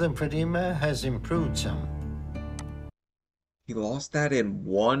 And his lymphedema has improved some. He lost that in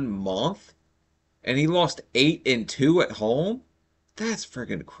 1 month? And he lost 8 in 2 at home? That's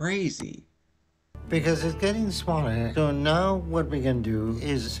friggin' crazy. Because it's getting smaller, so now what we can do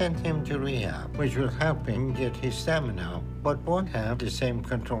is send him to rehab, which will help him get his stamina, but won't have the same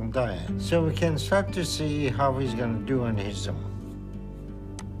controlled diet. So we can start to see how he's gonna do on his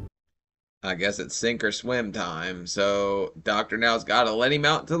own. I guess it's sink or swim time, so Dr. Now's gotta let him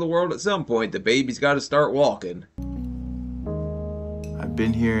out into the world at some point. The baby's gotta start walking. I've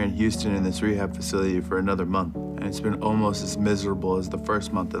been here in Houston in this rehab facility for another month, and it's been almost as miserable as the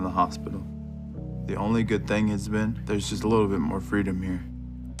first month in the hospital. The only good thing has been there's just a little bit more freedom here.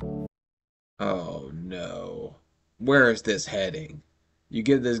 Oh no. Where is this heading? You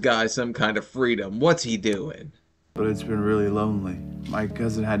give this guy some kind of freedom. What's he doing? But it's been really lonely. My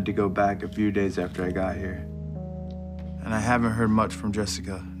cousin had to go back a few days after I got here. And I haven't heard much from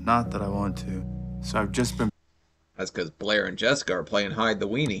Jessica. Not that I want to. So I've just been That's because Blair and Jessica are playing hide the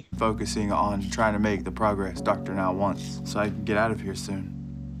weenie. focusing on trying to make the progress Dr. Now wants so I can get out of here soon.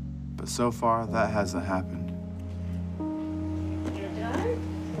 But so far, that hasn't happened. You're done?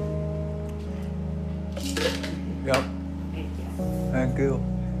 Yep. Thank you.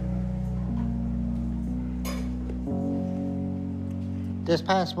 This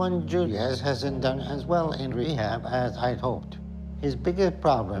past one, Julius hasn't done as well in rehab as I'd hoped. His biggest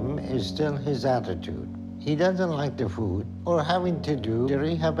problem is still his attitude. He doesn't like the food or having to do the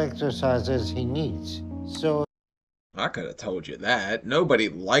rehab exercises he needs. So I could have told you that. Nobody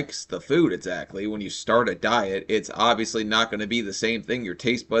likes the food exactly. When you start a diet, it's obviously not going to be the same thing your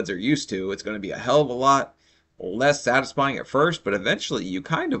taste buds are used to. It's going to be a hell of a lot less satisfying at first, but eventually you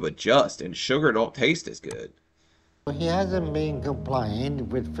kind of adjust and sugar don't taste as good. he hasn't been compliant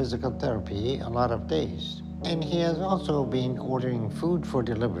with physical therapy a lot of days. And he has also been ordering food for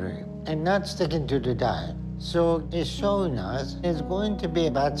delivery and not sticking to the diet. So it's showing us it's going to be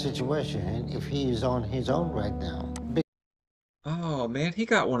a bad situation if he is on his own right now. Oh man, he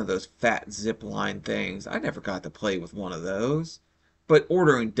got one of those fat zip line things. I never got to play with one of those. But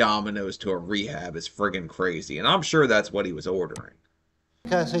ordering Domino's to a rehab is friggin' crazy, and I'm sure that's what he was ordering.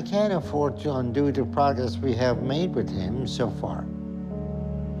 Because he can't afford to undo the progress we have made with him so far.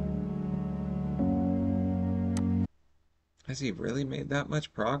 Has he really made that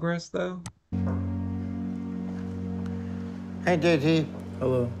much progress, though? Hey, JT.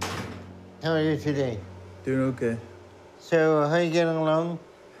 Hello. How are you today? Doing okay. So, how you getting along?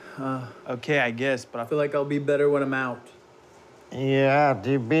 Okay, I guess, but I feel like I'll be better when I'm out. Yeah,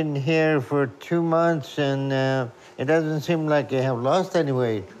 you've been here for 2 months and it doesn't seem like you have lost any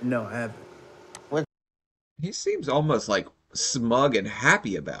weight. No, I haven't. What? He seems almost like smug and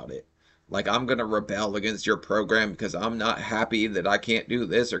happy about it. Like I'm gonna rebel against your program because I'm not happy that I can't do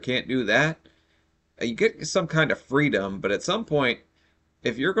this or can't do that. You get some kind of freedom, but at some point,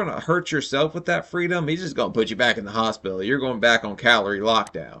 if you're gonna hurt yourself with that freedom, he's just gonna put you back in the hospital. You're going back on calorie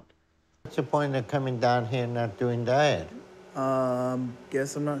lockdown. What's the point of coming down here and not doing diet?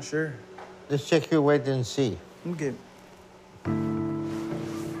 Guess I'm not sure. Let's check your weight and see. Okay.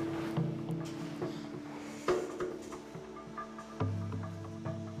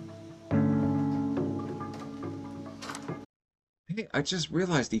 Hey, I just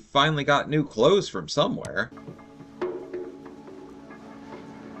realized he finally got new clothes from somewhere.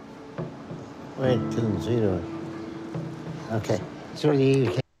 Wait till 0. Okay. So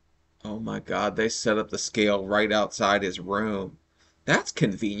you Oh my God, they set up the scale right outside his room. That's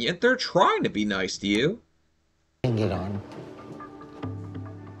convenient. They're trying to be nice to you. can get on.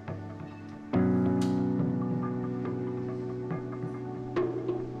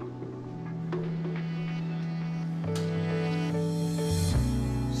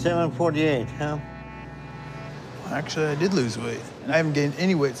 $7.48, huh? Actually, I did lose weight, and I haven't gained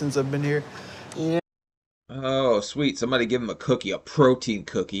any weight since I've been here. Yeah. Oh, sweet. Somebody give him a cookie, a protein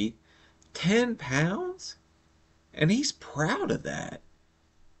cookie. 10 pounds? And he's proud of that.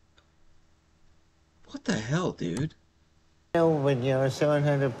 What the hell, dude? You know, when you're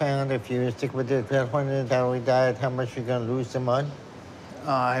 700 pounds, if you stick with the 1,200-calorie diet, how much you're gonna lose a month?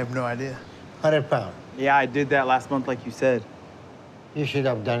 I have no idea. 100 pounds. Yeah, I did that last month like you said. You should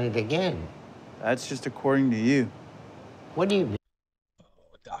have done it again. That's just according to you. What do you mean?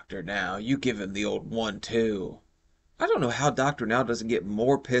 Dr. Now, you give him the old 1-2. I don't know how Dr. Now doesn't get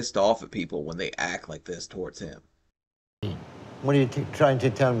more pissed off at people when they act like this towards him. What are you trying to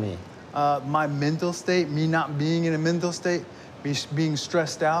tell me? My mental state, me not being in a mental state, me being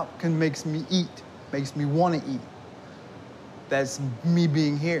stressed out, makes me eat, makes me want to eat. That's me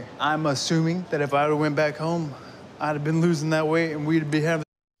being here. I'm assuming that if I would have went back home, I'd have been losing that weight and we'd be having...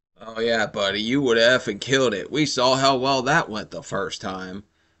 Oh yeah, buddy, you would have effing killed it. We saw how well that went the first time.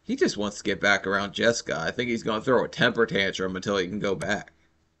 He just wants to get back around Jessica. I think he's going to throw a temper tantrum until he can go back.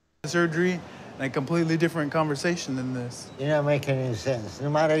 surgery and a completely different conversation than this. You're not making any sense. No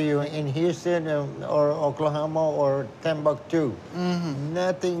matter you're in Houston or Oklahoma or Timbuktu,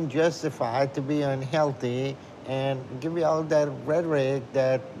 nothing justified to be unhealthy and give you all that rhetoric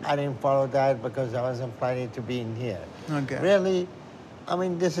that I didn't follow that because I wasn't planning to be in here. Okay. Really, I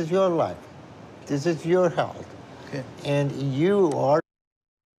mean, this is your life. This is your health. Okay. And you are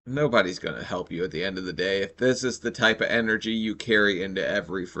Nobody's going to help you at the end of the day if this is the type of energy you carry into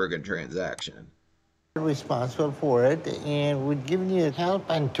every friggin' transaction. responsible for it, and we're giving you help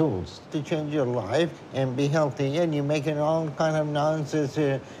and tools to change your life and be healthy, and you're making all kind of nonsense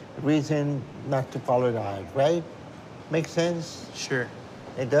reason not to follow diet, right? Make sense? Sure.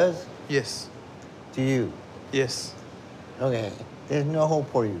 It does? Yes. To you? Yes. Okay. There's no hope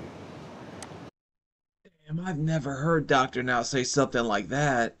for you. Damn, I've never heard Dr. Now say something like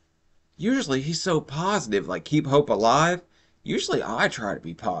that. Usually he's so positive, like keep hope alive. Usually I try to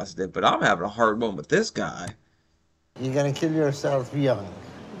be positive, but I'm having a hard one with this guy. You're gonna kill yourself young.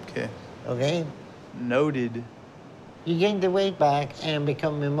 Okay. Okay? Noted. You gain the weight back and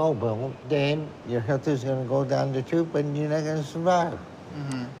become immobile, then your health is gonna go down the tube and you're not gonna survive.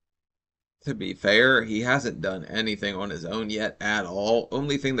 To be fair, he hasn't done anything on his own yet at all.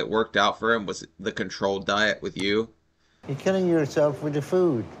 Only thing that worked out for him was the controlled diet with you. You're killing yourself with the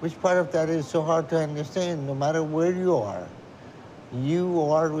food. Which part of that is so hard to understand, no matter where you are? You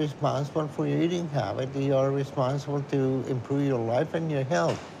are responsible for your eating habit. You are responsible to improve your life and your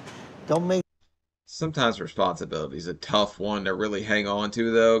health. Don't make Sometimes responsibility is a tough one to really hang on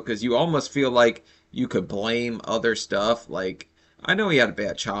to, though, because you almost feel like you could blame other stuff. Like, I know he had a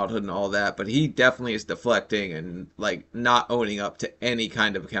bad childhood and all that, but he definitely is deflecting and, like, not owning up to any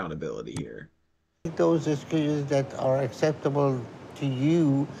kind of accountability here. Those excuses that are acceptable to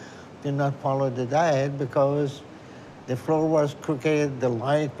you do not follow the diet because the floor was crooked, the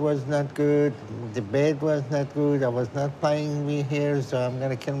light was not good, the bed was not good, I was not playing me here, so I'm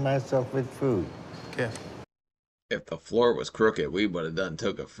gonna kill myself with food. Okay. If the floor was crooked, we would have done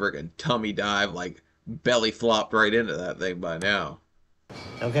took a friggin' tummy dive, like belly flopped right into that thing by now.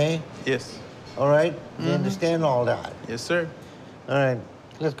 Okay? Yes. All right? You understand all that? Yes, sir. All right,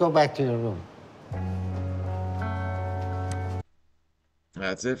 let's go back to your room.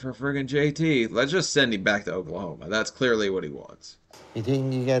 That's it for friggin' JT. Let's just send him back to Oklahoma. That's clearly what he wants. You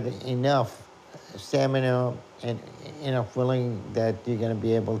think you got enough stamina and enough willing that you're gonna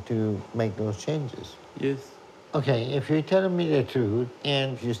be able to make those changes? Yes. Okay, if you're telling me the truth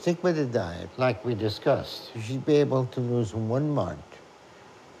and you stick with the diet like we discussed, you should be able to lose in 1 month,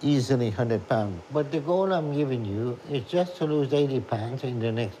 easily 100 pounds. But the goal I'm giving you is just to lose 80 pounds in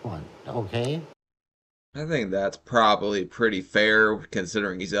the next month, okay? I think that's probably pretty fair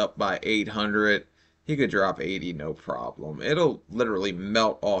considering he's up by 800. He could drop 80 no problem. It'll literally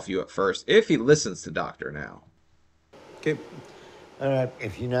melt off you at first if he listens to Doctor Now. Okay. All right,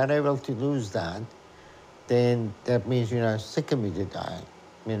 if you're not able to lose that, then that means you're not sticking with the diet.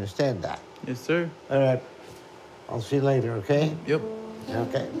 You understand that? Yes, sir. All right, I'll see you later, okay? Yep.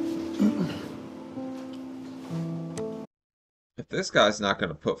 Okay. If this guy's not going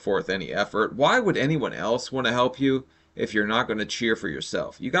to put forth any effort, why would anyone else want to help you if you're not going to cheer for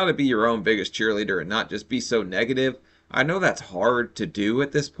yourself? You got to be your own biggest cheerleader and not just be so negative. I know that's hard to do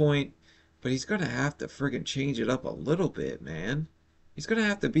at this point, but he's going to have to friggin' change it up a little bit, man. He's going to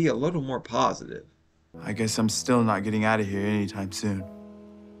have to be a little more positive. I guess I'm still not getting out of here anytime soon.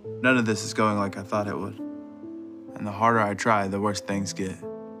 None of this is going like I thought it would. And the harder I try, the worse things get.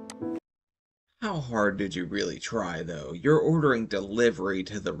 How hard did you really try, though? You're ordering delivery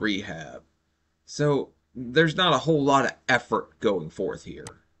to the rehab. So, there's not a whole lot of effort going forth here.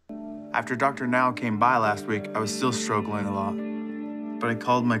 After Dr. Now came by last week, I was still struggling a lot. But I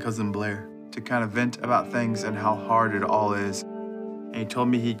called my cousin Blair to kind of vent about things and how hard it all is. And he told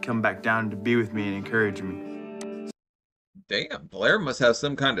me he'd come back down to be with me and encourage me. Damn, Blair must have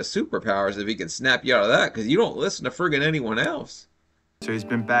some kind of superpowers if he can snap you out of that, because you don't listen to friggin' anyone else. So he's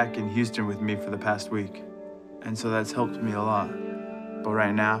been back in Houston with me for the past week. And so that's helped me a lot. But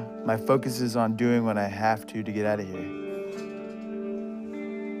right now, my focus is on doing what I have to get out of here.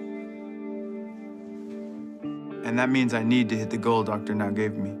 And that means I need to hit the goal Dr. Now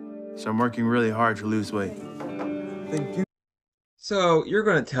gave me. So I'm working really hard to lose weight. Thank you. So, you're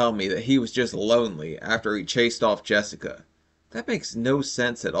going to tell me that he was just lonely after he chased off Jessica. That makes no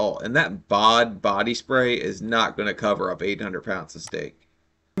sense at all. And that bod body spray is not going to cover up 800 pounds of steak.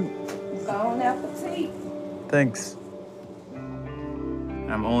 Bon appetit. Thanks. And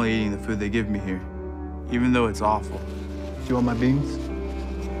I'm only eating the food they give me here, even though it's awful. Do you want my beans?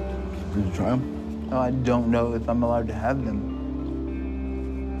 Did you try them? Oh, I don't know if I'm allowed to have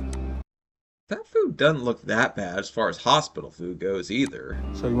them. That food doesn't look that bad as far as hospital food goes either.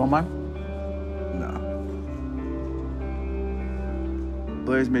 So you want mine? No.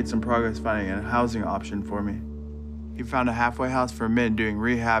 Blair's made some progress finding a housing option for me. He found a halfway house for men doing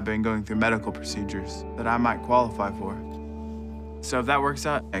rehab and going through medical procedures that I might qualify for. So if that works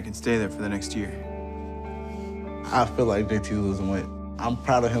out, I can stay there for the next year. I feel like JT's losing weight. I'm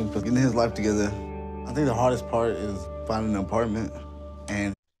proud of him for getting his life together. I think the hardest part is finding an apartment.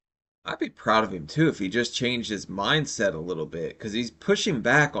 And I'd be proud of him too if he just changed his mindset a little bit, because he's pushing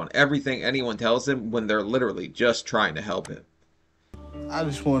back on everything anyone tells him when they're literally just trying to help him. I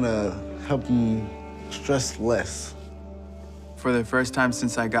just want to help him stress less. For the first time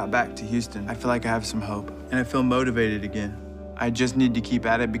since I got back to Houston, I feel like I have some hope, and I feel motivated again. I just need to keep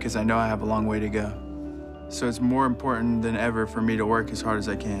at it because I know I have a long way to go. So it's more important than ever for me to work as hard as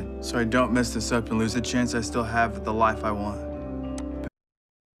I can, so I don't mess this up and lose the chance I still have at the life I want.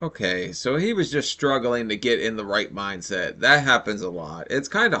 Okay, so he was just struggling to get in the right mindset. That happens a lot. It's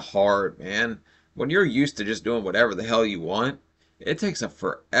kind of hard, man. When you're used to just doing whatever the hell you want, it takes a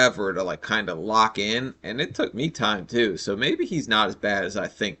forever to like kind of lock in, and it took me time too. So maybe he's not as bad as I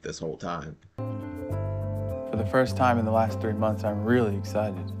think this whole time. For the first time in the last 3 months, I'm really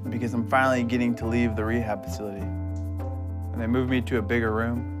excited because I'm finally getting to leave the rehab facility. When they moved me to a bigger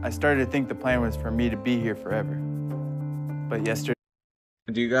room, I started to think the plan was for me to be here forever. But yesterday,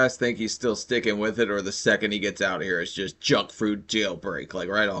 Do you guys think he's still sticking with it, or the second he gets out here, it's just junk food jailbreak, like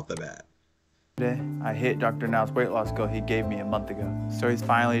right off the bat? I hit Dr. Now's weight loss goal he gave me a month ago. So he's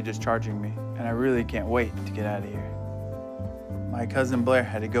finally discharging me, and I really can't wait to get out of here. My cousin Blair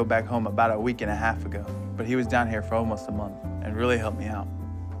had to go back home about a week and a half ago, but he was down here for almost a month and really helped me out.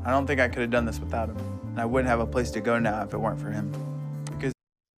 I don't think I could have done this without him. And I wouldn't have a place to go now if it weren't for him. Because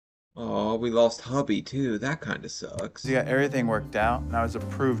Oh, we lost hubby too. That kind of sucks. he got everything worked out, and I was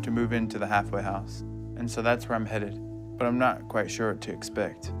approved to move into the halfway house. And so that's where I'm headed. But I'm not quite sure what to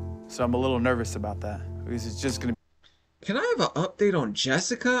expect. So I'm a little nervous about that, because it's just gonna Can I have an update on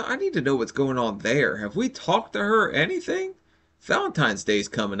Jessica? I need to know what's going on there. Have we talked to her or anything? Valentine's Day's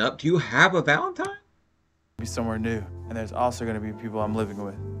coming up. Do you have a Valentine? be somewhere new. And there's also gonna be people I'm living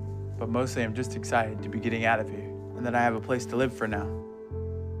with. But mostly I'm just excited to be getting out of here, and that I have a place to live for now.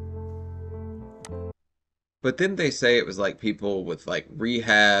 But didn't they say it was like people with like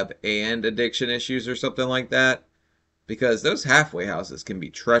rehab and addiction issues or something like that? Because those halfway houses can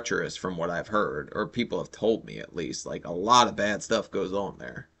be treacherous from what I've heard, or people have told me at least. Like a lot of bad stuff goes on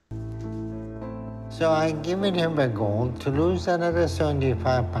there. So I given him a goal to lose another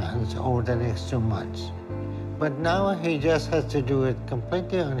 75 pounds over the next 2 months. But now he just has to do it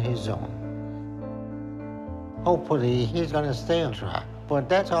completely on his own. Hopefully he's gonna stay on track, but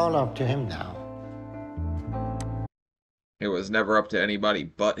that's all up to him now. It was never up to anybody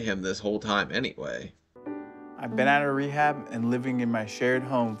but him this whole time anyway. I've been out of rehab and living in my shared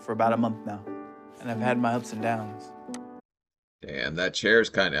home for about a month now. And I've had my ups and downs. Damn, that chair's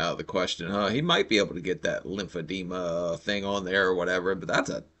kind of out of the question, huh? He might be able to get that lymphedema thing on there or whatever, but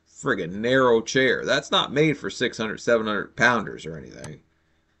that's a friggin' narrow chair. That's not made for 600, 700 pounders or anything.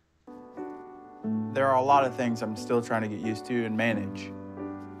 There are a lot of things I'm still trying to get used to and manage.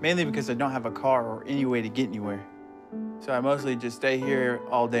 Mainly because I don't have a car or any way to get anywhere. So I mostly just stay here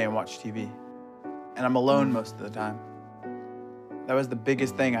all day and watch TV. And I'm alone most of the time. That was the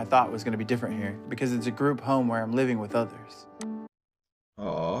biggest thing I thought was going to be different here, because it's a group home where I'm living with others.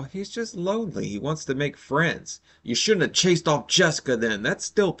 Aw, he's just lonely. He wants to make friends. You shouldn't have chased off Jessica then. That's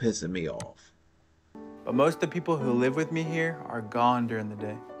still pissing me off. But most of the people who live with me here are gone during the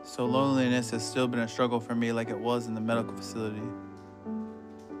day. So loneliness has still been a struggle for me like it was in the medical facility.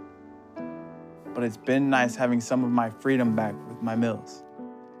 But it's been nice having some of my freedom back with my meals.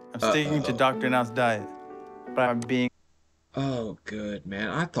 I'm sticking to Dr. Now's diet, but I'm being Oh, good, man.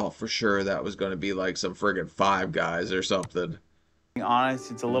 I thought for sure that was going to be like some friggin' Five Guys or something.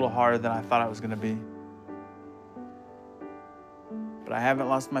 honest, it's a little harder than I thought it was gonna be. But I haven't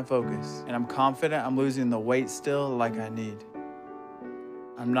lost my focus, and I'm confident I'm losing the weight still like I need.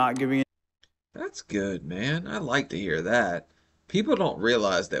 I'm not giving in. That's good, man. I like to hear that. People don't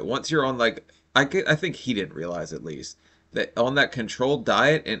realize that once you're on like I think he didn't realize at least that on that controlled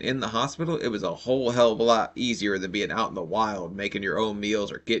diet and in the hospital, it was a whole hell of a lot easier than being out in the wild making your own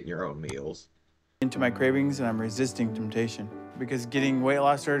meals or getting your own meals. Into my cravings, and I'm resisting temptation. Because getting weight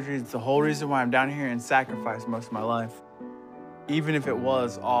loss surgery is the whole reason why I'm down here and sacrificed most of my life. Even if it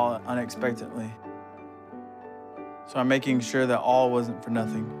was all unexpectedly. So I'm making sure that all wasn't for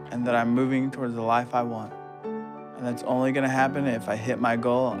nothing, and that I'm moving towards the life I want. And that's only gonna happen if I hit my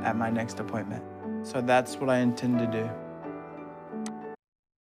goal at my next appointment. So that's what I intend to do.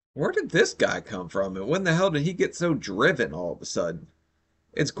 Where did this guy come from, and when the hell did he get so driven all of a sudden?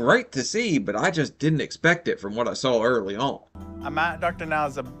 It's great to see, but I just didn't expect it from what I saw early on. I'm at Dr.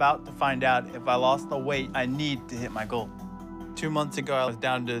 Now's about to find out if I lost the weight I need to hit my goal. 2 months ago, I was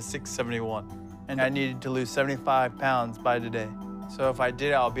down to 671, and I needed to lose 75 pounds by today. So if I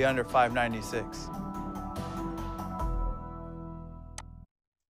did, I'll be under 596.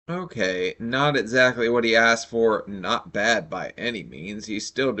 Okay, not exactly what he asked for, not bad by any means. He's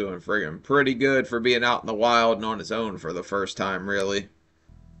still doing friggin' pretty good for being out in the wild and on his own for the first time, really.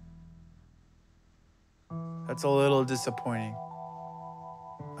 That's a little disappointing.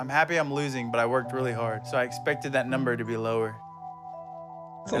 I'm happy I'm losing, but I worked really hard, so I expected that number to be lower.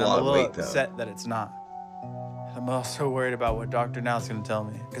 It's a And lot I'm of a little weight, though. upset that it's not. I'm also worried about what Dr. Now's gonna tell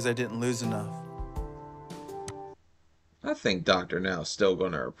me, because I didn't lose enough. I think Dr. Now's still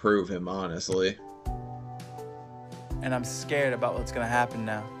gonna approve him, honestly. And I'm scared about what's gonna happen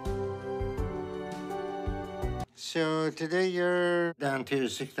now. So today you're down to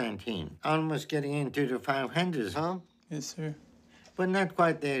 619, almost getting into the 500s, huh? Yes, sir. But not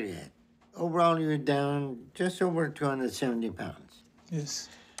quite there yet. Overall, you're down just over 270 pounds. Yes.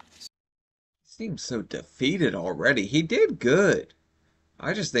 He seems so defeated already. He did good.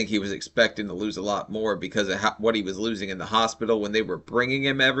 I just think he was expecting to lose a lot more because of what he was losing in the hospital when they were bringing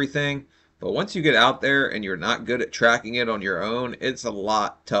him everything. But once you get out there and you're not good at tracking it on your own, it's a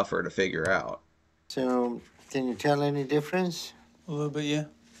lot tougher to figure out. So, can you tell any difference? A little bit, yeah.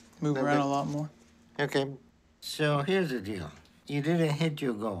 Move around a lot more. Okay. So, here's the deal. You didn't hit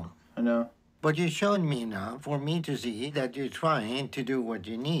your goal. I know. But you're showing me now for me to see that you're trying to do what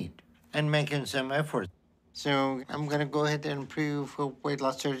you need and making some effort. So I'm gonna go ahead and approve for weight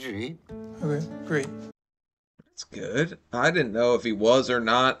loss surgery. Okay, great. That's good. I didn't know if he was or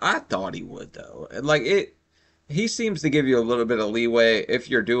not. I thought he would though. Like it he seems to give you a little bit of leeway if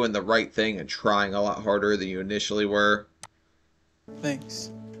you're doing the right thing and trying a lot harder than you initially were.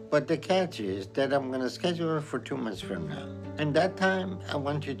 Thanks. But the catch is that I'm gonna schedule it for 2 months from now. And that time, I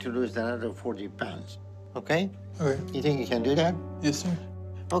want you to lose another 40 pounds. Okay? Okay. You think you can do that? Yes, sir.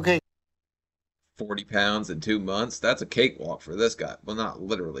 Okay. 40 pounds in 2 months? That's a cakewalk for this guy. Well, not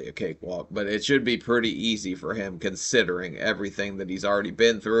literally a cakewalk, but it should be pretty easy for him considering everything that he's already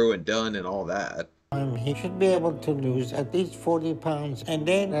been through and done and all that. He should be able to lose at least 40 pounds and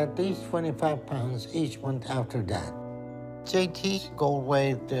then at least 25 pounds each month after that. JT's goal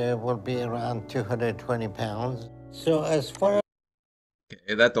weight will be around 220 pounds. So as far as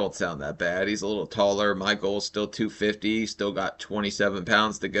Okay, that don't sound that bad. He's a little taller. My goal's still 250. Still got 27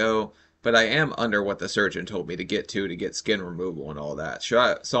 pounds to go. But I am under what the surgeon told me to get skin removal and all that.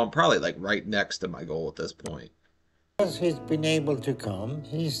 So I'm probably like right next to my goal at this point. as he's been able to come,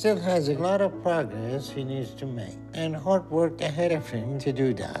 he still has a lot of progress he needs to make and hard work ahead of him to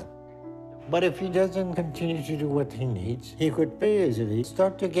do that. But if he doesn't continue to do what he needs, he could very easily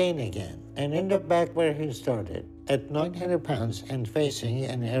start to gain again and end up back where he started, at 900 pounds and facing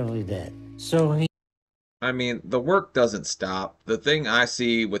an early death. I mean, the work doesn't stop. The thing I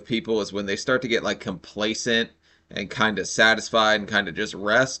see with people is when they start to get like complacent and kind of satisfied and kind of just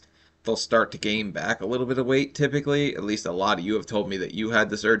rest, they'll start to gain back a little bit of weight typically. At least a lot of you have told me that you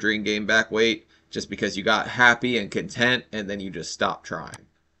had the surgery and gained back weight just because you got happy and content and then you just stopped trying.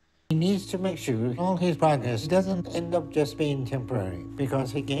 He needs to make sure all his progress doesn't end up just being temporary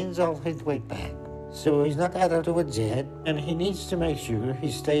because he gains all his weight back. So he's not out of the woods yet, and he needs to make sure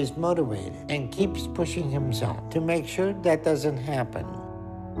he stays motivated and keeps pushing himself to make sure that doesn't happen.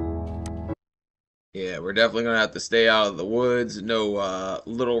 Yeah, we're definitely going to have to stay out of the woods. No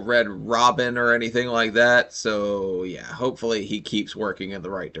little red robin or anything like that. So yeah, hopefully he keeps working in the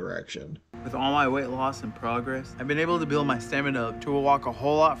right direction. With all my weight loss and progress, I've been able to build my stamina up to walk a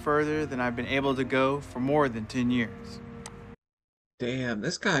whole lot further than I've been able to go for more than 10 years. Damn,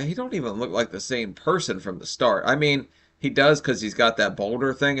 this guy, he don't even look like the same person from the start. I mean, he does because he's got that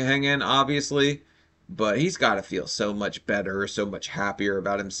boulder thing hanging, obviously, but he's got to feel so much better, so much happier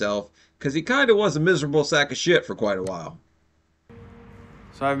about himself, because he kind of was a miserable sack of shit for quite a while.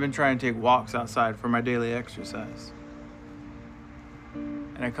 So I've been trying to take walks outside for my daily exercise.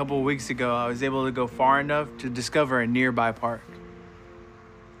 And a couple of weeks ago, I was able to go far enough to discover a nearby park.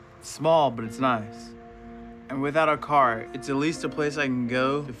 It's small, but it's nice. And without a car, it's at least a place I can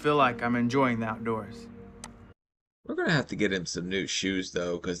go to feel like I'm enjoying the outdoors. We're going to have to get him some new shoes,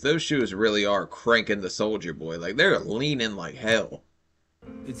 though, because those shoes really are cranking the soldier boy. Like, they're leaning like hell.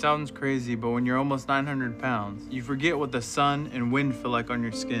 It sounds crazy, but when you're almost 900 pounds, you forget what the sun and wind feel like on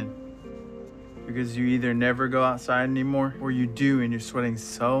your skin. Because you either never go outside anymore, or you do and you're sweating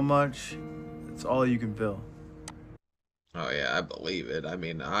so much, it's all you can feel. Oh, yeah, I believe it. I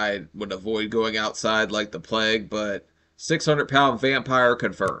mean, I would avoid going outside like the plague, but 600-pound vampire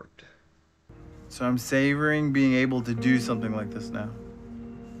confirmed. So I'm savoring being able to do something like this now.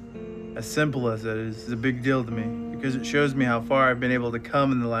 As simple as it is a big deal to me because it shows me how far I've been able to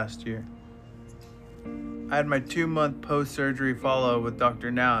come in the last year. I had my 2-month post-surgery follow with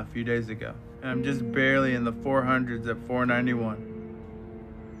Dr. Now a few days ago, and I'm just barely in the 400s at 491.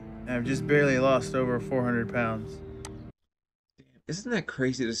 And I've just barely lost over 400 pounds. Isn't that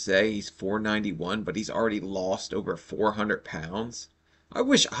crazy to say he's 491, but he's already lost over 400 pounds? I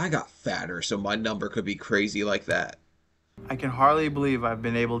wish I got fatter so my number could be crazy like that. I can hardly believe I've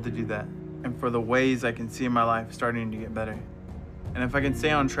been able to do that, and for the ways I can see in my life starting to get better. And if I can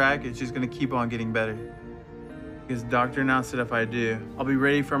stay on track, it's just gonna keep on getting better. Because Dr. Now said if I do, I'll be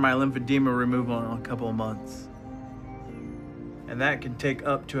ready for my lymphedema removal in a couple of months. And that can take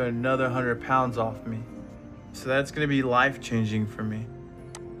up to another 100 pounds off me. So that's gonna be life-changing for me.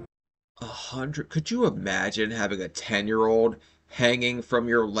 100? Could you imagine having a 10-year-old hanging from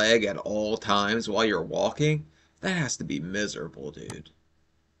your leg at all times while you're walking? That has to be miserable, dude.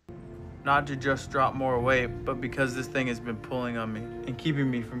 Not to just drop more weight, but because this thing has been pulling on me and keeping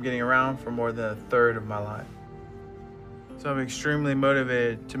me from getting around for more than a third of my life. So I'm extremely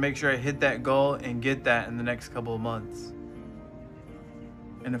motivated to make sure I hit that goal and get that in the next couple of months.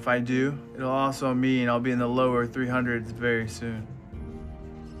 And if I do, it'll also mean I'll be in the lower 300s very soon.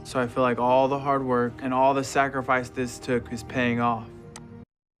 So I feel like all the hard work and all the sacrifice this took is paying off.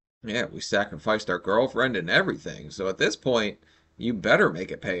 Yeah, we sacrificed our girlfriend and everything, so at this point, you better make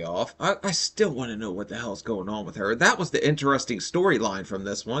it pay off. I still want to know what the hell's going on with her. That was the interesting storyline from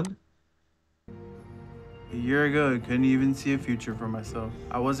this one. A year ago, I couldn't even see a future for myself.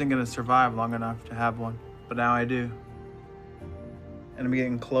 I wasn't gonna survive long enough to have one, but now I do. And I'm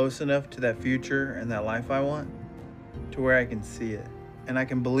getting close enough to that future and that life I want to where I can see it. And I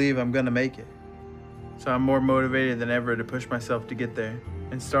can believe I'm gonna make it. So I'm more motivated than ever to push myself to get there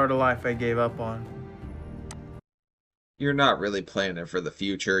and start a life I gave up on. You're not really planning for the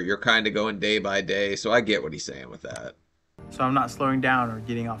future. You're kind of going day by day, so I get what he's saying with that. So I'm not slowing down or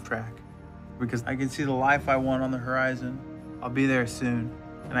getting off track because I can see the life I want on the horizon. I'll be there soon,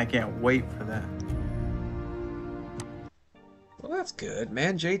 and I can't wait for that. Well, that's good,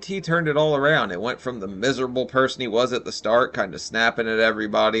 man. JT turned it all around. It went from the miserable person he was at the start, kind of snapping at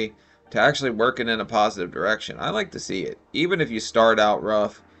everybody, to actually working in a positive direction. I like to see it. Even if you start out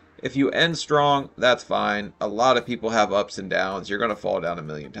rough, if you end strong, that's fine. A lot of people have ups and downs. You're going to fall down a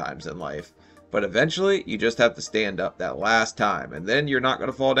million times in life. But eventually, you just have to stand up that last time. And then you're not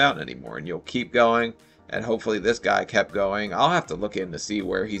going to fall down anymore. And you'll keep going. And hopefully this guy kept going. I'll have to look in to see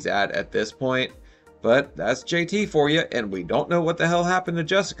where he's at this point. But that's JT for you. And we don't know what the hell happened to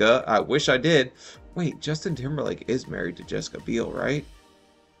Jessica. I wish I did. Wait, Justin Timberlake is married to Jessica Biel, right?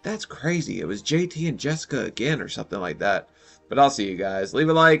 That's crazy. It was JT and Jessica again or something like that. But I'll see you guys. Leave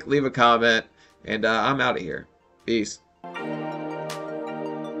a like, leave a comment, and I'm out of here. Peace.